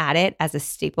want to add it as a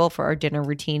staple for our dinner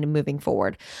routine moving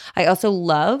forward. I also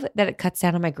love that it cuts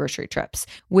down on my grocery trips.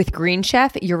 With Green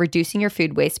Chef, you're reducing your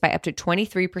food waste by up to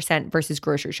 23% versus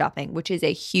grocery shopping, which is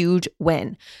a huge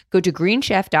win. Go to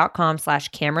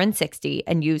greenchef.com/Cameron60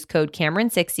 and use code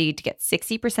Cameron60 to get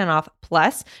 60% off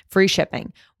plus free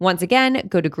shipping. Once again,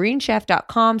 go to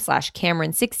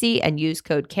greenchef.com/Cameron60 and use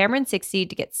code Cameron60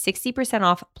 to get 60%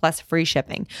 off plus free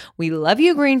shipping. We love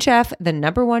you, Green Chef, the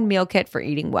 #1 meal kit for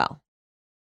eating well.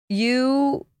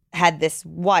 You had this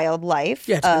wild life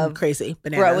of crazy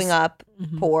bananas. Growing up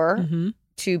poor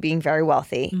to being very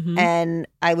wealthy. And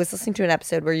I was listening to an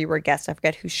episode where you were a guest. I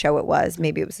forget whose show it was.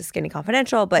 Maybe it was a Skinny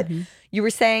Confidential, but you were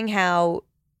saying how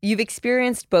you've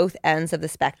experienced both ends of the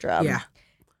spectrum. Yeah.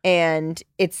 And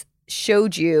it's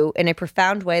showed you in a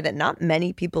profound way that not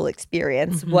many people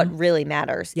experience what really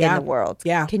matters in the world.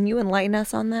 Yeah. Can you enlighten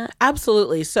us on that?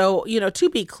 Absolutely. So, to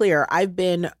be clear, I've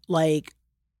been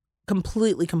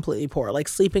completely poor,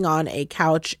 sleeping on a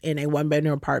couch in a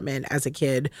 1-bedroom apartment as a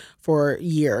kid for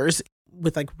years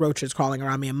with roaches crawling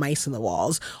around me and mice in the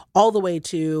walls, all the way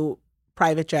to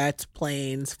private jets,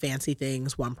 planes, fancy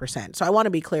things, 1%. So I want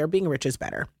to be clear, being rich is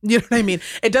better. You know what I mean?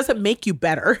 It doesn't make you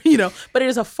better, but it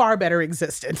is a far better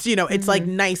existence. It's like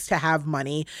nice to have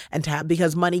money and to have,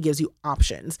 because money gives you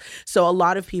options. So a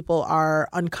lot of people are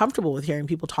uncomfortable with hearing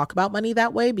people talk about money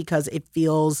that way because it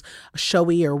feels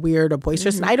showy or weird or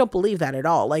boisterous. And I don't believe that at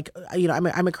all. Like,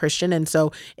 I'm a Christian. And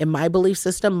so in my belief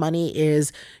system, money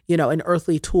is, an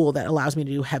earthly tool that allows me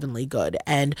to do heavenly good.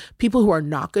 And people who are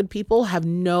not good people have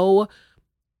no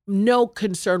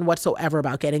concern whatsoever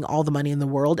about getting all the money in the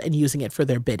world and using it for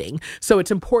their bidding. So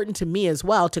it's important to me as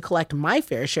well to collect my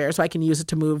fair share so I can use it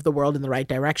to move the world in the right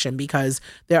direction, because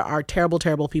there are terrible,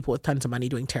 terrible people with tons of money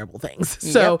doing terrible things.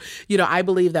 So, I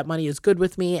believe that money is good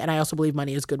with me, and I also believe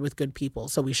money is good with good people.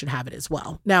 So we should have it as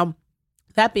well. Now,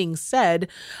 that being said,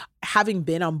 having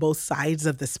been on both sides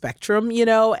of the spectrum,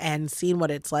 and seen what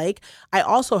it's like, I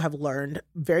also have learned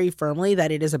very firmly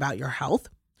that it is about your health.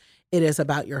 It is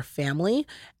about your family,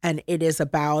 and it is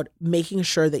about making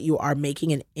sure that you are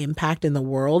making an impact in the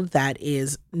world that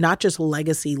is not just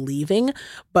legacy leaving,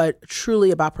 but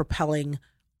truly about propelling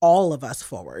all of us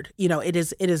forward. It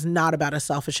is not about a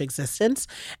selfish existence.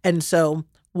 And so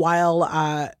while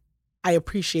I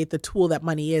appreciate the tool that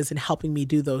money is in helping me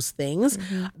do those things,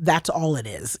 that's all it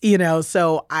is,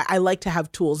 So I like to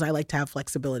have tools. And I like to have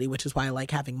flexibility, which is why I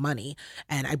like having money.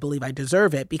 And I believe I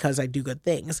deserve it because I do good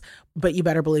things. But you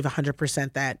better believe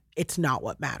 100% that it's not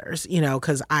what matters,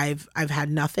 because I've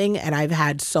had nothing and I've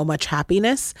had so much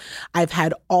happiness. I've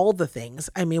had all the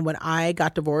things. I mean, when I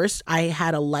got divorced, I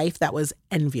had a life that was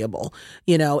enviable.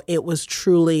 It was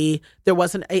truly,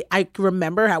 I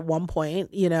remember at one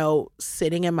point,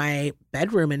 sitting in my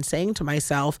bedroom and saying to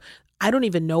myself, I don't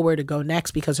even know where to go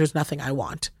next because there's nothing I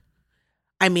want.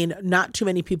 I mean, not too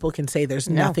many people can say there's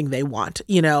nothing they want,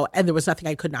 and there was nothing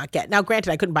I could not get. Now,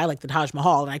 granted, I couldn't buy like the Taj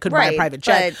Mahal and I couldn't buy a private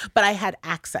jet, but I had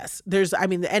access.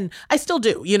 And I still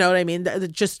do, you know what I mean?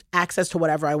 Just access to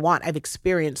whatever I want. I've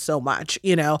experienced so much,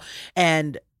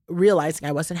 and realizing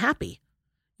I wasn't happy,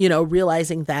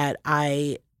 realizing that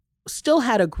I still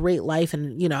had a great life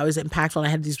and, I was impactful and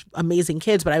I had these amazing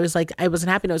kids, but I was like, I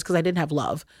wasn't happy. And it was because I didn't have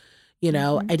love.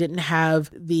 I didn't have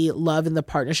the love and the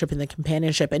partnership and the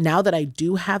companionship. And now that I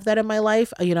do have that in my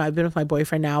life, I've been with my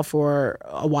boyfriend now for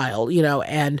a while,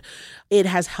 and it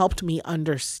has helped me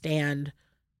understand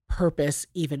purpose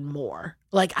even more.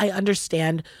 Like I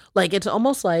understand, like, it's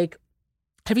almost like,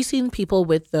 have you seen people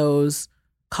with those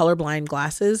colorblind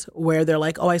glasses where they're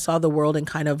like, oh, I saw the world in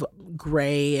kind of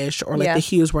grayish, or like the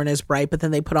hues weren't as bright, but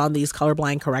then they put on these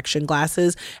colorblind correction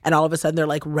glasses and all of a sudden they're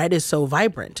like, red is so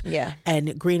vibrant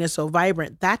and green is so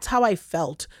vibrant. That's how I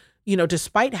felt,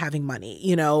 despite having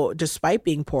money, despite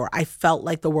being poor. I felt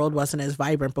like the world wasn't as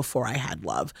vibrant before I had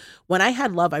love. When I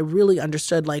had love, I really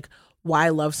understood like why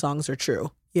love songs are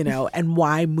true. And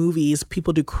why movies,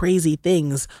 people do crazy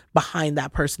things behind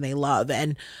that person they love.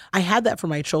 And I had that for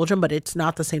my children, but it's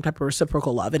not the same type of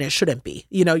reciprocal love, and it shouldn't be.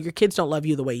 Your kids don't love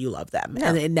you the way you love them,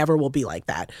 and it never will be like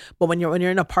that. But when you're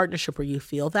in a partnership where you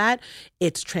feel that,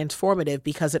 it's transformative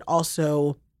because it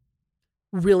also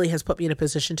really has put me in a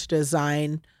position to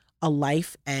design a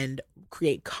life and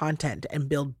create content and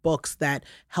build books that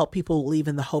help people believe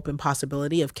in the hope and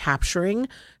possibility of capturing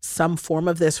some form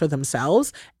of this for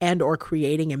themselves and or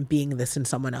creating and being this in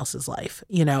someone else's life,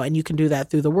 and you can do that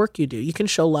through the work you do. You can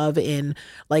show love in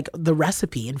like the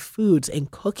recipe, in foods, in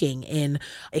cooking, in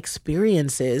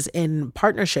experiences, in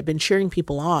partnership, in cheering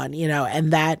people on,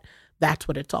 and that's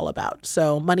what it's all about.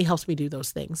 So money helps me do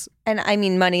those things. And I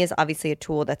mean, money is obviously a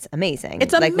tool that's amazing.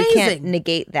 It's amazing. Like, we can't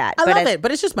negate that. I love it,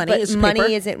 but it's just money. But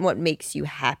money isn't what makes you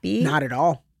happy. Not at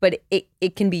all. But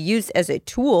it can be used as a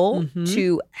tool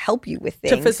to help you with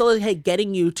things. To facilitate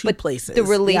getting you to places. The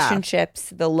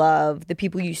relationships, the love, the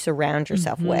people you surround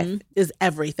yourself with. Is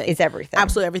everything.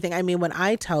 Absolutely everything. I mean, when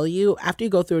I tell you, after you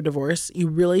go through a divorce, you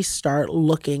really start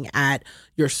looking at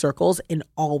your circles in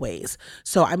all ways.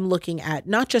 So I'm looking at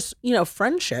not just,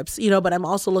 friendships, but I'm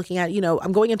also looking at,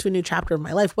 I'm going into a new chapter of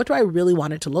my life. What do I really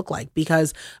want it to look like?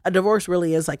 Because a divorce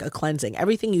really is like a cleansing.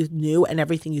 Everything you knew and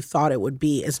everything you thought it would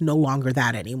be is no longer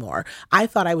that anymore. I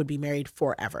thought I would be married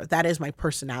forever. That is my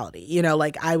personality.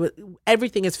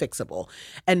 Everything is fixable.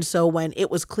 And so when it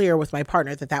was clear with my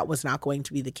partner that that was not going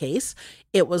to be the case,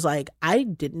 it was like, I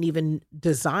didn't even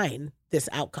design this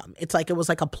outcome. It's like, it was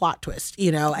like a plot twist,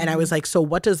 and I was like, so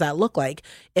what does that look like?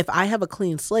 If I have a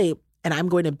clean slate and I'm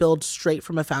going to build straight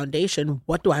from a foundation,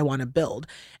 what do I want to build?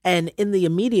 And in the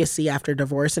immediacy after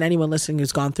divorce, and anyone listening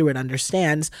who's gone through it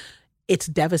understands, it's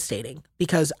devastating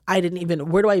because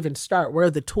where do I even start? Where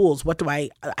are the tools?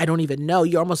 I don't even know.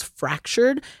 You're almost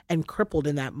fractured and crippled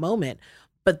in that moment.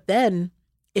 But then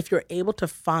if you're able to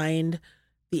find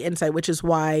the insight, which is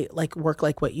why like work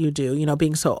like what you do,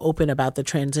 being so open about the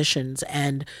transitions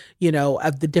and,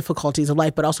 of the difficulties of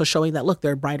life, but also showing that, look,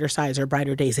 there are brighter sides or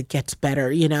brighter days. It gets better,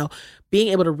 being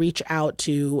able to reach out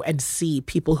to and see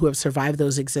people who have survived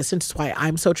those existences. Why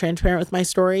I'm so transparent with my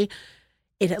story.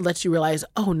 It lets you realize,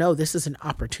 oh no, this is an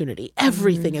opportunity.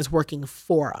 Everything is working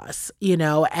for us,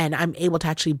 and I'm able to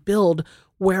actually build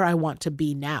where I want to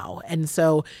be now. And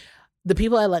so the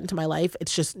people I let into my life,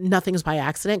 it's just nothing's by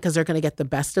accident because they're going to get the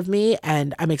best of me.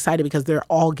 And I'm excited because they're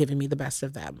all giving me the best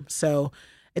of them. So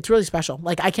it's really special.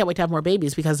 Like, I can't wait to have more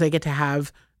babies because they get to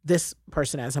have this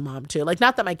person as a mom too. Like,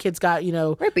 not that my kids got,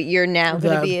 Right, but you're now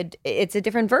going to be, it's a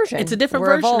different version. It's a different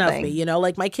We're version evolving. of me,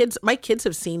 like my kids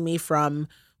have seen me from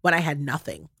when I had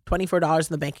nothing. $24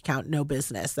 in the bank account, no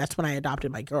business. That's when I adopted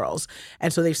my girls.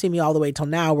 And so they've seen me all the way till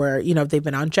now where, they've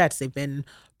been on jets, they've been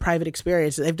private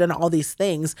experience, they've done all these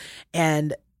things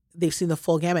and they've seen the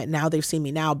full gamut. Now they've seen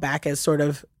me now back as sort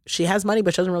of, she has money,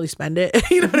 but she doesn't really spend it.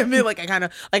 You know what I mean? Like I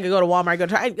go to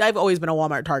Walmart, I've always been a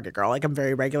Walmart Target girl. Like I'm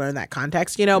very regular in that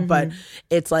context, but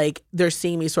it's like they're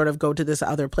seeing me sort of go to this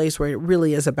other place where it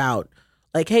really is about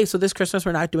like, hey, so this Christmas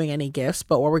we're not doing any gifts,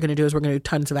 but what we're going to do is we're going to do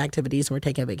tons of activities and we're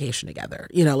taking a vacation together.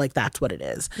 Like that's what it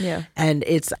is. Yeah. And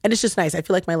it's just nice. I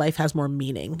feel like my life has more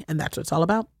meaning and that's what it's all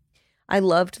about. I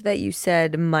loved that you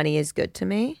said money is good to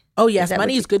me. Oh, yes.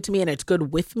 Money is good to me and it's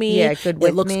good with me. Yeah, good with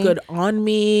It looks me. good on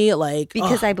me. Like,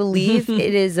 Because I believe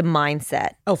it is a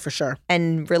mindset. Oh, for sure.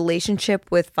 And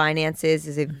relationship with finances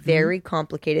is a very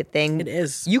complicated thing. It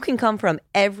is. You can come from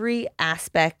every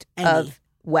aspect of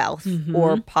wealth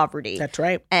or poverty. That's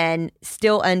right. And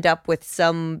still end up with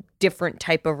some different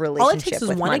type of relationship All it takes is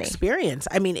with one money. experience.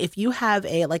 I mean, if you have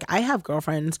I have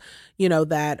girlfriends,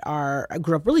 that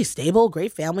grew up really stable,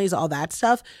 great families, all that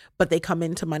stuff, but they come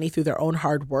into money through their own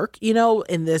hard work,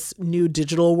 in this new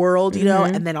digital world,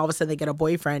 and then all of a sudden they get a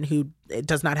boyfriend who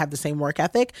does not have the same work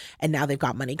ethic. And now they've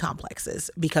got money complexes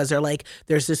because they're like,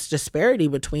 there's this disparity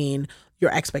between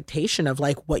your expectation of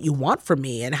like what you want from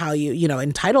me and how you,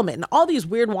 entitlement and all these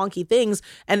weird wonky things.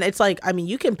 And it's like, I mean,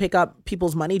 you can pick up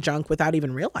people's money junk without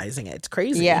even realizing it. It's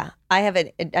crazy. Yeah.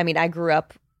 I grew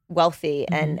up wealthy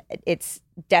and it's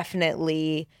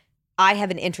definitely, I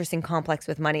have an interesting complex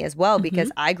with money as well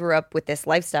because I grew up with this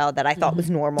lifestyle that I thought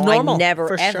was normal. I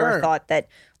never ever thought that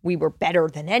we were better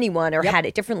than anyone or had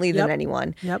it differently than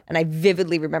anyone. And I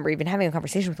vividly remember even having a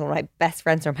conversation with one of my best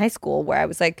friends from high school where I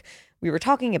was like, we were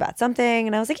talking about something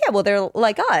and I was like, yeah, well, they're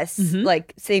like us,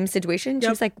 like same situation. She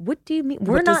was like, what do you mean?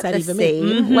 We're not the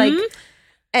same. Like,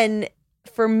 and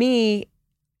for me,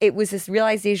 it was this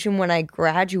realization when I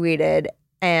graduated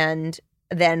and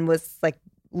then was like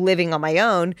living on my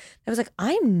own. I was like,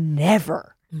 I'm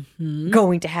never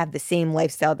going to have the same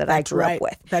lifestyle that I grew up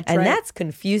with. That's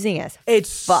confusing as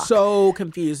It's fuck. so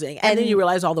confusing. And then you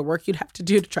realize all the work you'd have to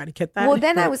do to try to get that. Well,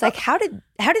 then I was like, how did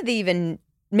they even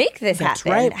make this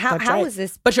happen? Right. How is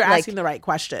this? But you're like, asking the right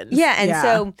questions. Yeah. And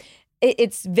so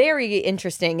it's very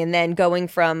interesting. And then going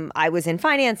from I was in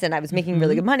finance and I was making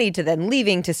really good money to then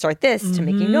leaving to start this to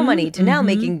making no money to now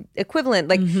making equivalent.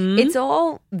 Like it's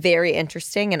all very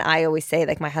interesting. And I always say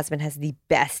like my husband has the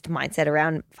best mindset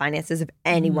around finances of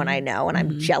anyone I know. And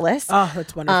I'm jealous. Oh,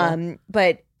 that's wonderful.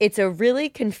 But it's a really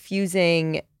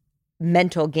confusing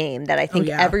mental game that I think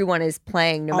everyone is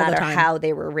playing no matter how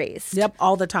they were raised. Yep,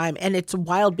 all the time. And it's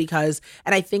wild because,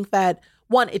 and I think that,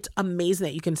 one, it's amazing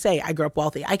that you can say, I grew up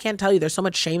wealthy. I can't tell you, there's so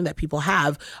much shame that people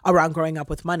have around growing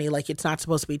up with money. Like, it's not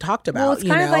supposed to be talked about. Well, it's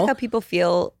kind of like how people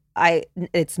feel.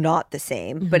 It's not the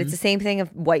same, but it's the same thing of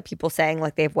white people saying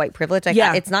like they have white privilege. Like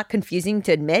it's not confusing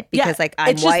to admit because like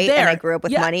I'm white and I grew up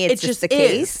with money. It's just the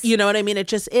case. You know what I mean? It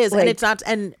just is. Like, and it's not,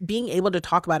 and being able to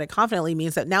talk about it confidently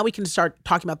means that now we can start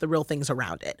talking about the real things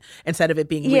around it instead of it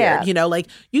being weird. You know, like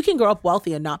you can grow up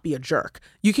wealthy and not be a jerk.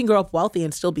 You can grow up wealthy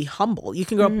and still be humble. You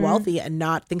can grow up wealthy and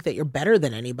not think that you're better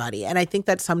than anybody. And I think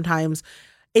that sometimes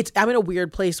I'm in a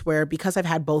weird place where because I've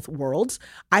had both worlds,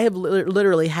 I have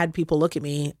literally had people look at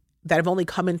me that have only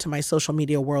come into my social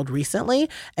media world recently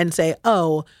and say,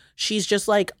 oh, she's just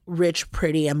like rich,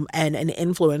 pretty, and an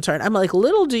influencer. And I'm like,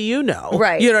 little do you know.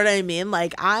 Right. You know what I mean?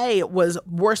 Like I was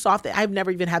worse off. I've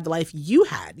never even had the life you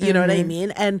had. You know what I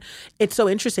mean? And it's so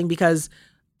interesting because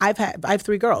I have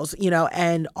 3 girls, you know,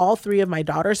 and all 3 of my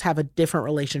daughters have a different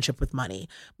relationship with money.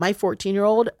 My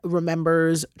 14-year-old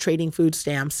remembers trading food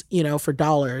stamps, you know, for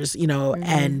dollars, you know,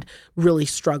 and really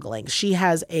struggling. She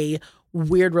has a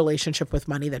weird relationship with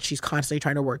money that she's constantly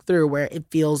trying to work through, where it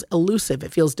feels elusive,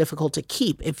 it feels difficult to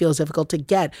keep, it feels difficult to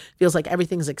get, feels like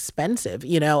everything's expensive,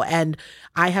 and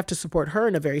I have to support her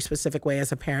in a very specific way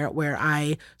as a parent, where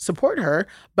I support her,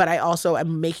 but I also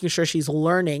am making sure she's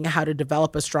learning how to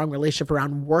develop a strong relationship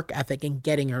around work ethic and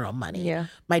getting her own money. Yeah.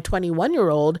 My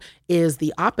 21-year-old is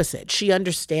the opposite. She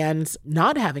understands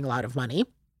not having a lot of money.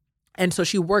 And so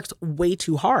she works way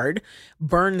too hard,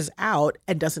 burns out,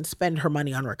 and doesn't spend her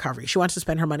money on recovery. She wants to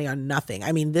spend her money on nothing.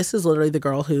 I mean, this is literally the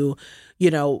girl who,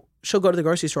 she'll go to the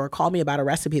grocery store, call me about a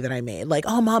recipe that I made. Like,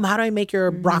 oh, Mom, how do I make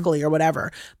your broccoli or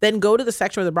whatever? Then go to the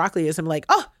section where the broccoli is. I'm like,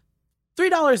 oh,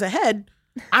 $3 a head.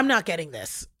 I'm not getting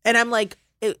this. And I'm like,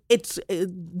 this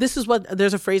is what,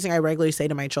 there's a phrasing I regularly say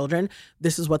to my children.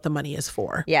 This is what the money is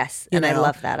for. Yes. And I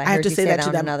love that. I have heard to you say that to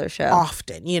on them another show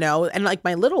often, and like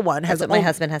my little one has, that's what my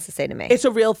husband has to say to me. It's a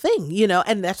real thing,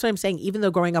 and that's what I'm saying. Even though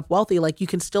growing up wealthy, like you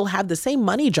can still have the same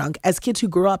money junk as kids who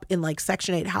grew up in like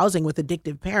Section 8 housing with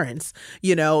addictive parents,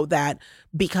 that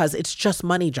because it's just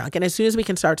money junk. And as soon as we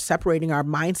can start separating our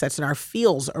mindsets and our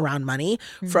feels around money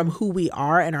from who we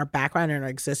are and our background and our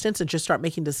existence, and just start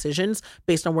making decisions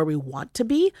based on where we want to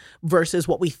be versus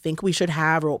what we think we should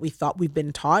have or what we thought we've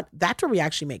been taught, that's where we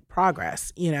actually make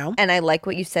progress, And I like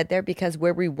what you said there, because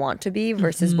where we want to be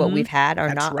versus what we've had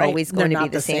are not always going to be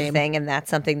the same thing. And that's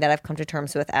something that I've come to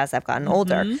terms with as I've gotten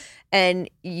older. And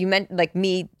you meant like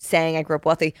me saying I grew up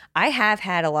wealthy. I have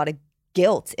had a lot of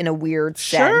guilt in a weird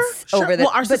sense over the.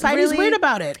 Well, our society's weird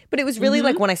about it. But it was really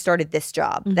like when I started this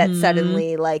job that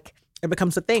suddenly like it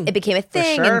becomes a thing. It became a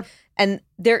thing, For sure. and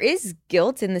there is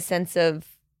guilt in the sense of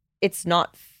it's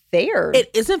not fair.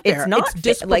 It isn't fair. It's not It's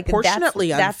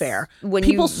disproportionately unfair. When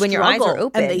People when your eyes are struggle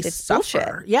open, and they it's suffer.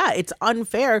 bullshit. Yeah, it's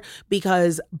unfair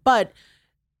but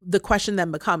the question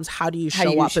then becomes, how do you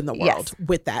show up in the world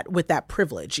with that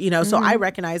privilege? So I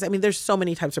recognize, I mean, there's so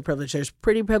many types of privilege. There's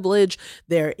pretty privilege.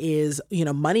 There is,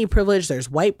 money privilege. There's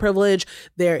white privilege.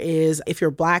 There is, if you're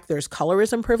Black, there's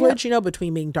colorism privilege,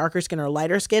 between being darker skin or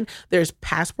lighter skin. There's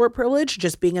passport privilege,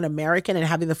 just being an American and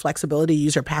having the flexibility to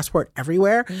use your passport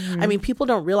everywhere. I mean, people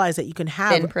don't realize that you can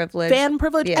have fan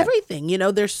privilege, everything.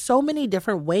 There's so many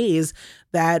different ways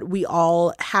that we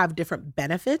all have different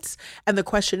benefits. And the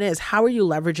question is, how are you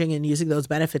leveraging and using those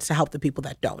benefits to help the people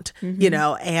that don't,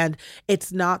 and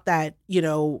it's not that,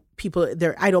 people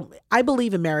there, I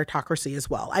believe in meritocracy as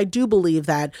well. I do believe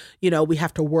that, we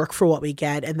have to work for what we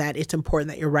get and that it's important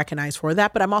that you're recognized for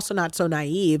that. But I'm also not so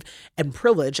naive and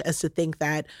privileged as to think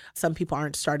that some people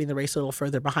aren't starting the race a little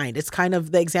further behind. It's kind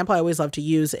of the example I always love to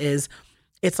use is,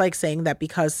 it's like saying that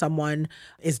because someone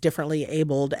is differently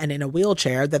abled and in a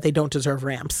wheelchair that they don't deserve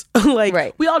ramps.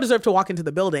 We all deserve to walk into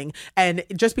the building. And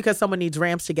just because someone needs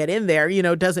ramps to get in there,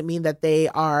 doesn't mean that they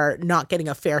are not getting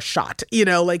a fair shot.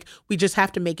 We just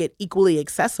have to make it equally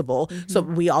accessible so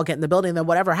we all get in the building. Then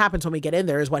whatever happens when we get in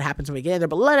there is what happens when we get in there.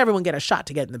 But let everyone get a shot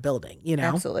to get in the building,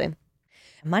 Absolutely.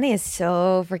 Money is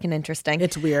so freaking interesting.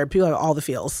 It's weird. People have all the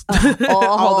feels.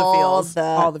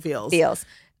 All the feels.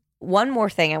 One more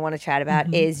thing I want to chat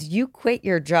about is you quit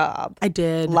your job. I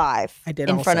did. Live. I did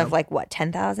in also. front of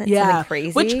 10,000? Yeah. Something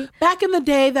crazy? Which back in the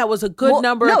day, that was a good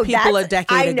number of people a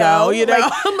decade ago.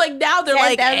 I'm like, now they're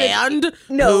like, and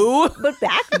no. who? But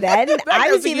back then,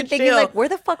 I was even thinking where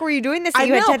the fuck were you doing this?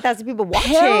 You had 10,000 people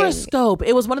watching. Periscope.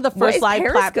 It was one of the first live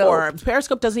Periscope? platforms.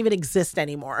 Periscope doesn't even exist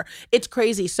anymore. It's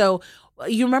crazy. So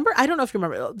you remember, I don't know if you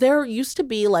remember, there used to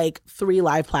be 3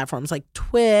 live platforms like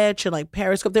Twitch and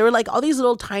Periscope. They were all these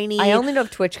little tiny. I only know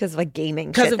of Twitch because of gaming.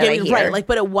 Because of gaming, right?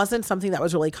 But it wasn't something that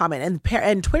was really common.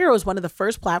 And Twitter was one of the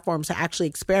first platforms to actually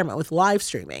experiment with live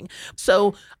streaming.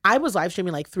 So I was live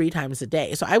streaming 3 times a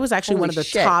day. So I was actually one of the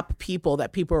top people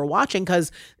that people were watching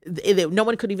because no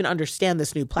one could even understand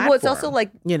this new platform. Well, it's also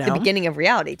the beginning of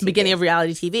reality TV. Beginning of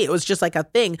reality TV. It was just a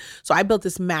thing. So I built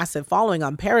this massive following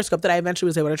on Periscope that I eventually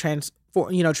was able to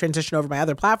transition over my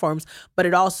other platforms. But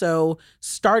it also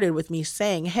started with me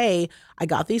saying, hey, I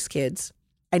got these kids.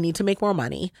 I need to make more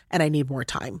money and I need more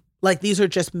time. These are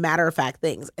just matter of fact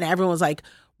things. And everyone was like,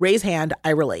 raise hand,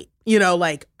 I relate.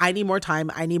 I need more time.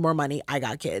 I need more money. I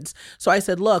got kids. So I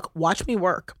said, look, watch me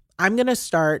work. I'm going to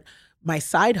start my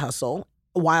side hustle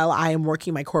while I am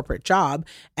working my corporate job,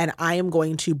 and I am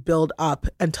going to build up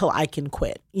until I can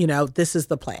quit. This is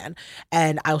the plan.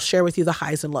 And I'll share with you the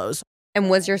highs and lows. And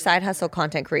was your side hustle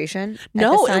content creation?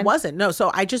 No, it wasn't. No.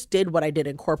 So I just did what I did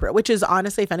in corporate, which is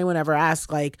honestly, if anyone ever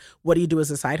asks, what do you do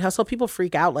as a side hustle? People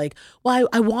freak out well,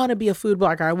 I want to be a food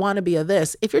blogger. I want to be a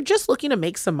this. If you're just looking to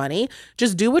make some money,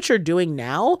 just do what you're doing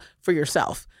now for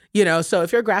yourself. So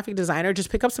if you're a graphic designer, just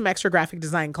pick up some extra graphic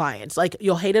design clients. Like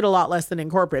you'll hate it a lot less than in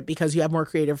corporate because you have more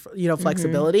creative,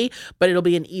 flexibility, but it'll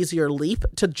be an easier leap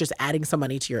to just adding some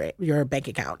money to your bank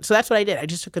account. So that's what I did. I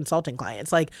just took consulting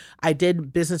clients. Like I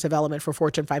did business development for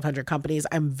Fortune 500 companies.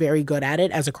 I'm very good at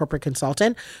it as a corporate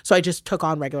consultant. So I just took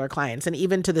on regular clients. And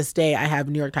even to this day, I have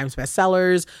New York Times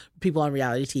bestsellers, people on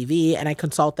reality TV, and I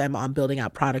consult them on building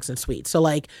out products and suites. So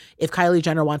like if Kylie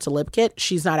Jenner wants a lip kit,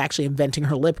 she's not actually inventing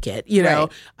her lip kit,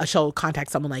 Right. She'll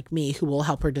contact someone like me who will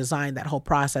help her design that whole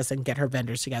process and get her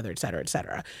vendors together, et cetera, et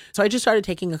cetera. So I just started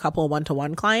taking a couple of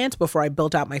one-to-one clients before I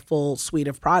built out my full suite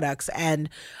of products, and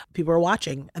people were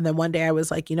watching. And then one day I was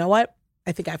like, you know what?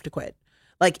 I think I have to quit.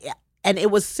 And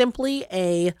it was simply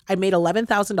I made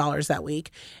 $11,000 that week,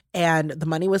 and the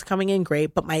money was coming in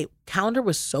great, but my calendar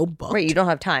was so booked. Right, you don't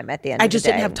have time at the end I of the just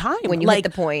day. didn't have time. When you hit the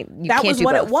point, you that can't was do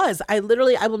what both. it was. I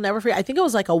will never forget. I think it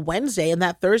was like a Wednesday, and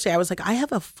that Thursday I was like, I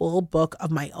have a full book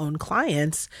of my own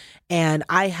clients, and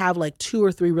I have like 2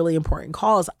 or 3 really important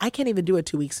calls. I can't even do a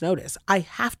 2 weeks notice. I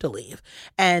have to leave.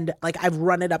 And like I've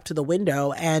run it up to the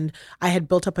window, and I had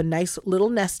built up a nice little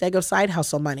nest egg of side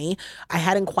hustle money. I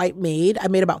hadn't quite made. I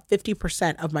made about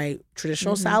 50% of my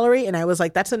traditional salary, and I was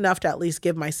like, that's enough to at least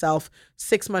give myself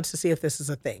 6 months to see if this is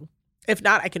a thing. If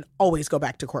not, I can always go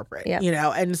back to corporate,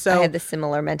 And so I had the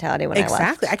similar mentality when I left.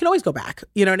 exactly. I can always go back.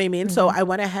 You know what I mean? So I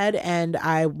went ahead and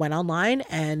I went online,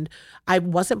 and I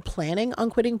wasn't planning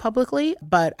on quitting publicly,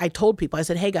 but I told people, I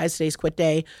said, hey guys, today's quit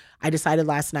day. I decided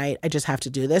last night I just have to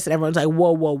do this. And everyone's like,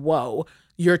 whoa, whoa, whoa.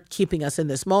 You're keeping us in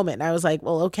this moment. And I was like,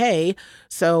 well, okay.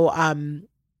 So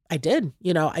I did,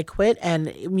 I quit,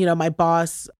 and, my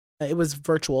boss, it was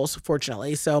virtual,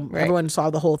 fortunately. So everyone saw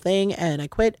the whole thing, and I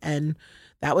quit, and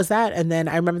that was that. And then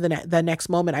I remember the next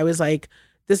moment, I was like,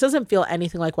 this doesn't feel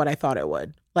anything like what I thought it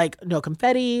would. Like no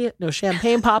confetti, no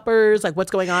champagne poppers, like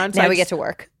what's going on? So Now we get to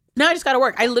work. Now I just got to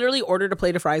work. I literally ordered a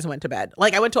plate of fries and went to bed.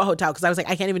 Like I went to a hotel because I was like,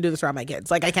 I can't even do this around my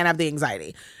kids. Like I can't have the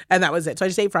anxiety. And that was it. So I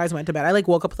just ate fries and went to bed. I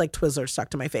woke up with like Twizzlers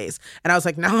stuck to my face. And I was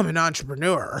like, now I'm an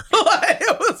entrepreneur.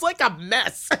 It was like a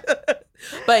mess.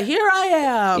 But here I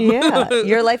am. Yeah,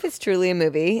 your life is truly a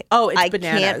movie. Oh, it's I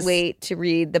bananas. can't wait to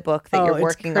read the book that you're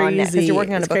working on now. Because Crazy. you're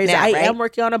working on a It's book crazy. now, right? I am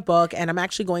working on a book, and I'm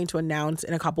actually going to announce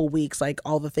in a couple weeks like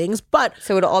all the things. But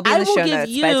so it'll all be in the show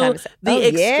notes by the time you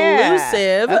it's the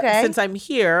exclusive. Okay. Since I'm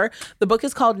here, the book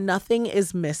is called Nothing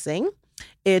is Missing.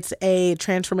 It's a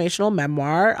transformational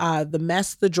memoir, The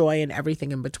Mess, the Joy, and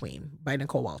Everything in Between by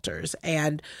Nicole Walters.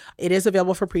 And it is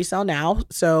available for pre-sale now.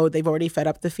 So they've already fed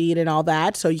up the feed and all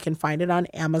that. So you can find it on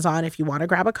Amazon if you want to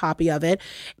grab a copy of it.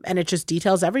 And it just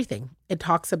details everything. It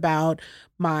talks about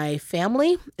my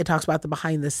family. It talks about the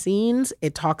behind the scenes.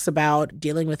 It talks about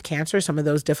dealing with cancer, some of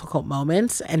those difficult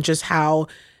moments, and just how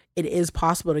it is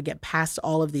possible to get past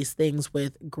all of these things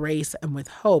with grace and with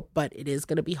hope, but it is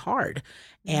going to be hard.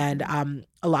 And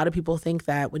a lot of people think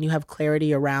that when you have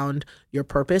clarity around your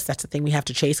purpose, that's the thing we have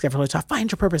to chase. Everyone's talking,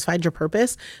 find your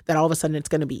purpose, that all of a sudden it's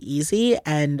going to be easy.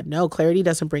 And no, clarity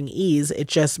doesn't bring ease. It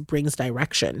just brings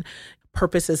direction.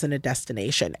 Purpose isn't a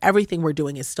destination. Everything we're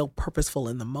doing is still purposeful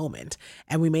in the moment,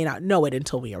 and we may not know it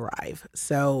until we arrive.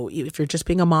 So if you're just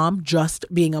being a mom,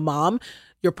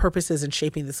 your purpose is in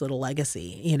shaping this little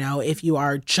legacy. If you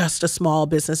are just a small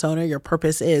business owner, your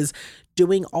purpose is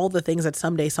doing all the things that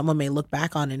someday someone may look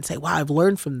back on and say, wow, I've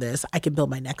learned from this. I can build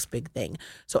my next big thing.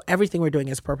 So everything we're doing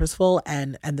is purposeful,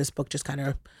 and this book just kind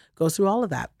of goes through all of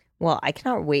that. Well, I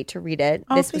cannot wait to read it.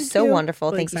 Oh, This was thank so you. wonderful.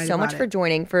 Really Thank you excited so much about for it.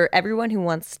 joining. For everyone who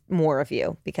wants more of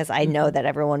you, because I know that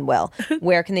everyone will,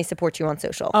 where can they support you on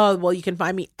social? Oh, well, you can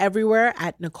find me everywhere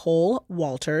at Nicole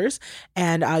Walters,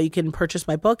 and you can purchase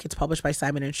my book. It's published by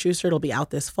Simon & Schuster. It'll be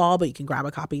out this fall, but you can grab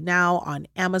a copy now on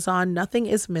Amazon. Nothing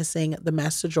is Missing, The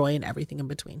Mess, the Joy, and Everything in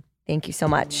Between. Thank you so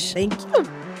much. Thank you.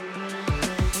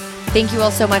 Thank you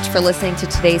all so much for listening to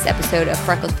today's episode of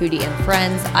Freckled Foodie and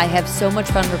Friends. I have so much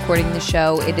fun recording the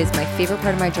show. It is my favorite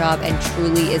part of my job and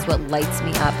truly is what lights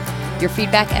me up. Your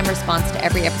feedback and response to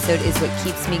every episode is what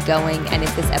keeps me going. And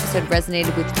if this episode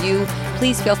resonated with you,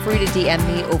 please feel free to DM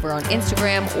me over on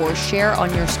Instagram or share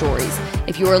on your stories.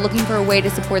 If you are looking for a way to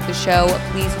support the show,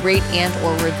 please rate and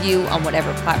or review on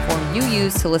whatever platform you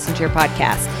use to listen to your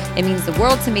podcast. It means the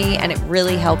world to me and it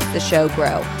really helps the show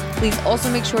grow. Please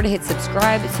also make sure to hit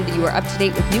subscribe so that you are up to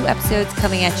date with new episodes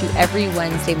coming at you every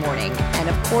Wednesday morning. And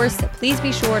of course, please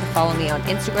be sure to follow me on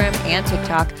Instagram and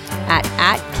TikTok at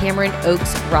Cameron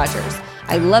Oakes Rogers.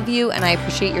 I love you and I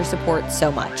appreciate your support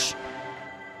so much.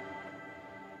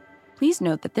 Please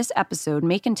note that this episode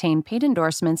may contain paid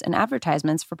endorsements and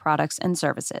advertisements for products and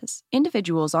services.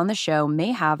 Individuals on the show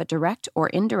may have a direct or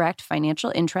indirect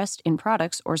financial interest in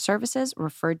products or services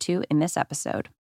referred to in this episode.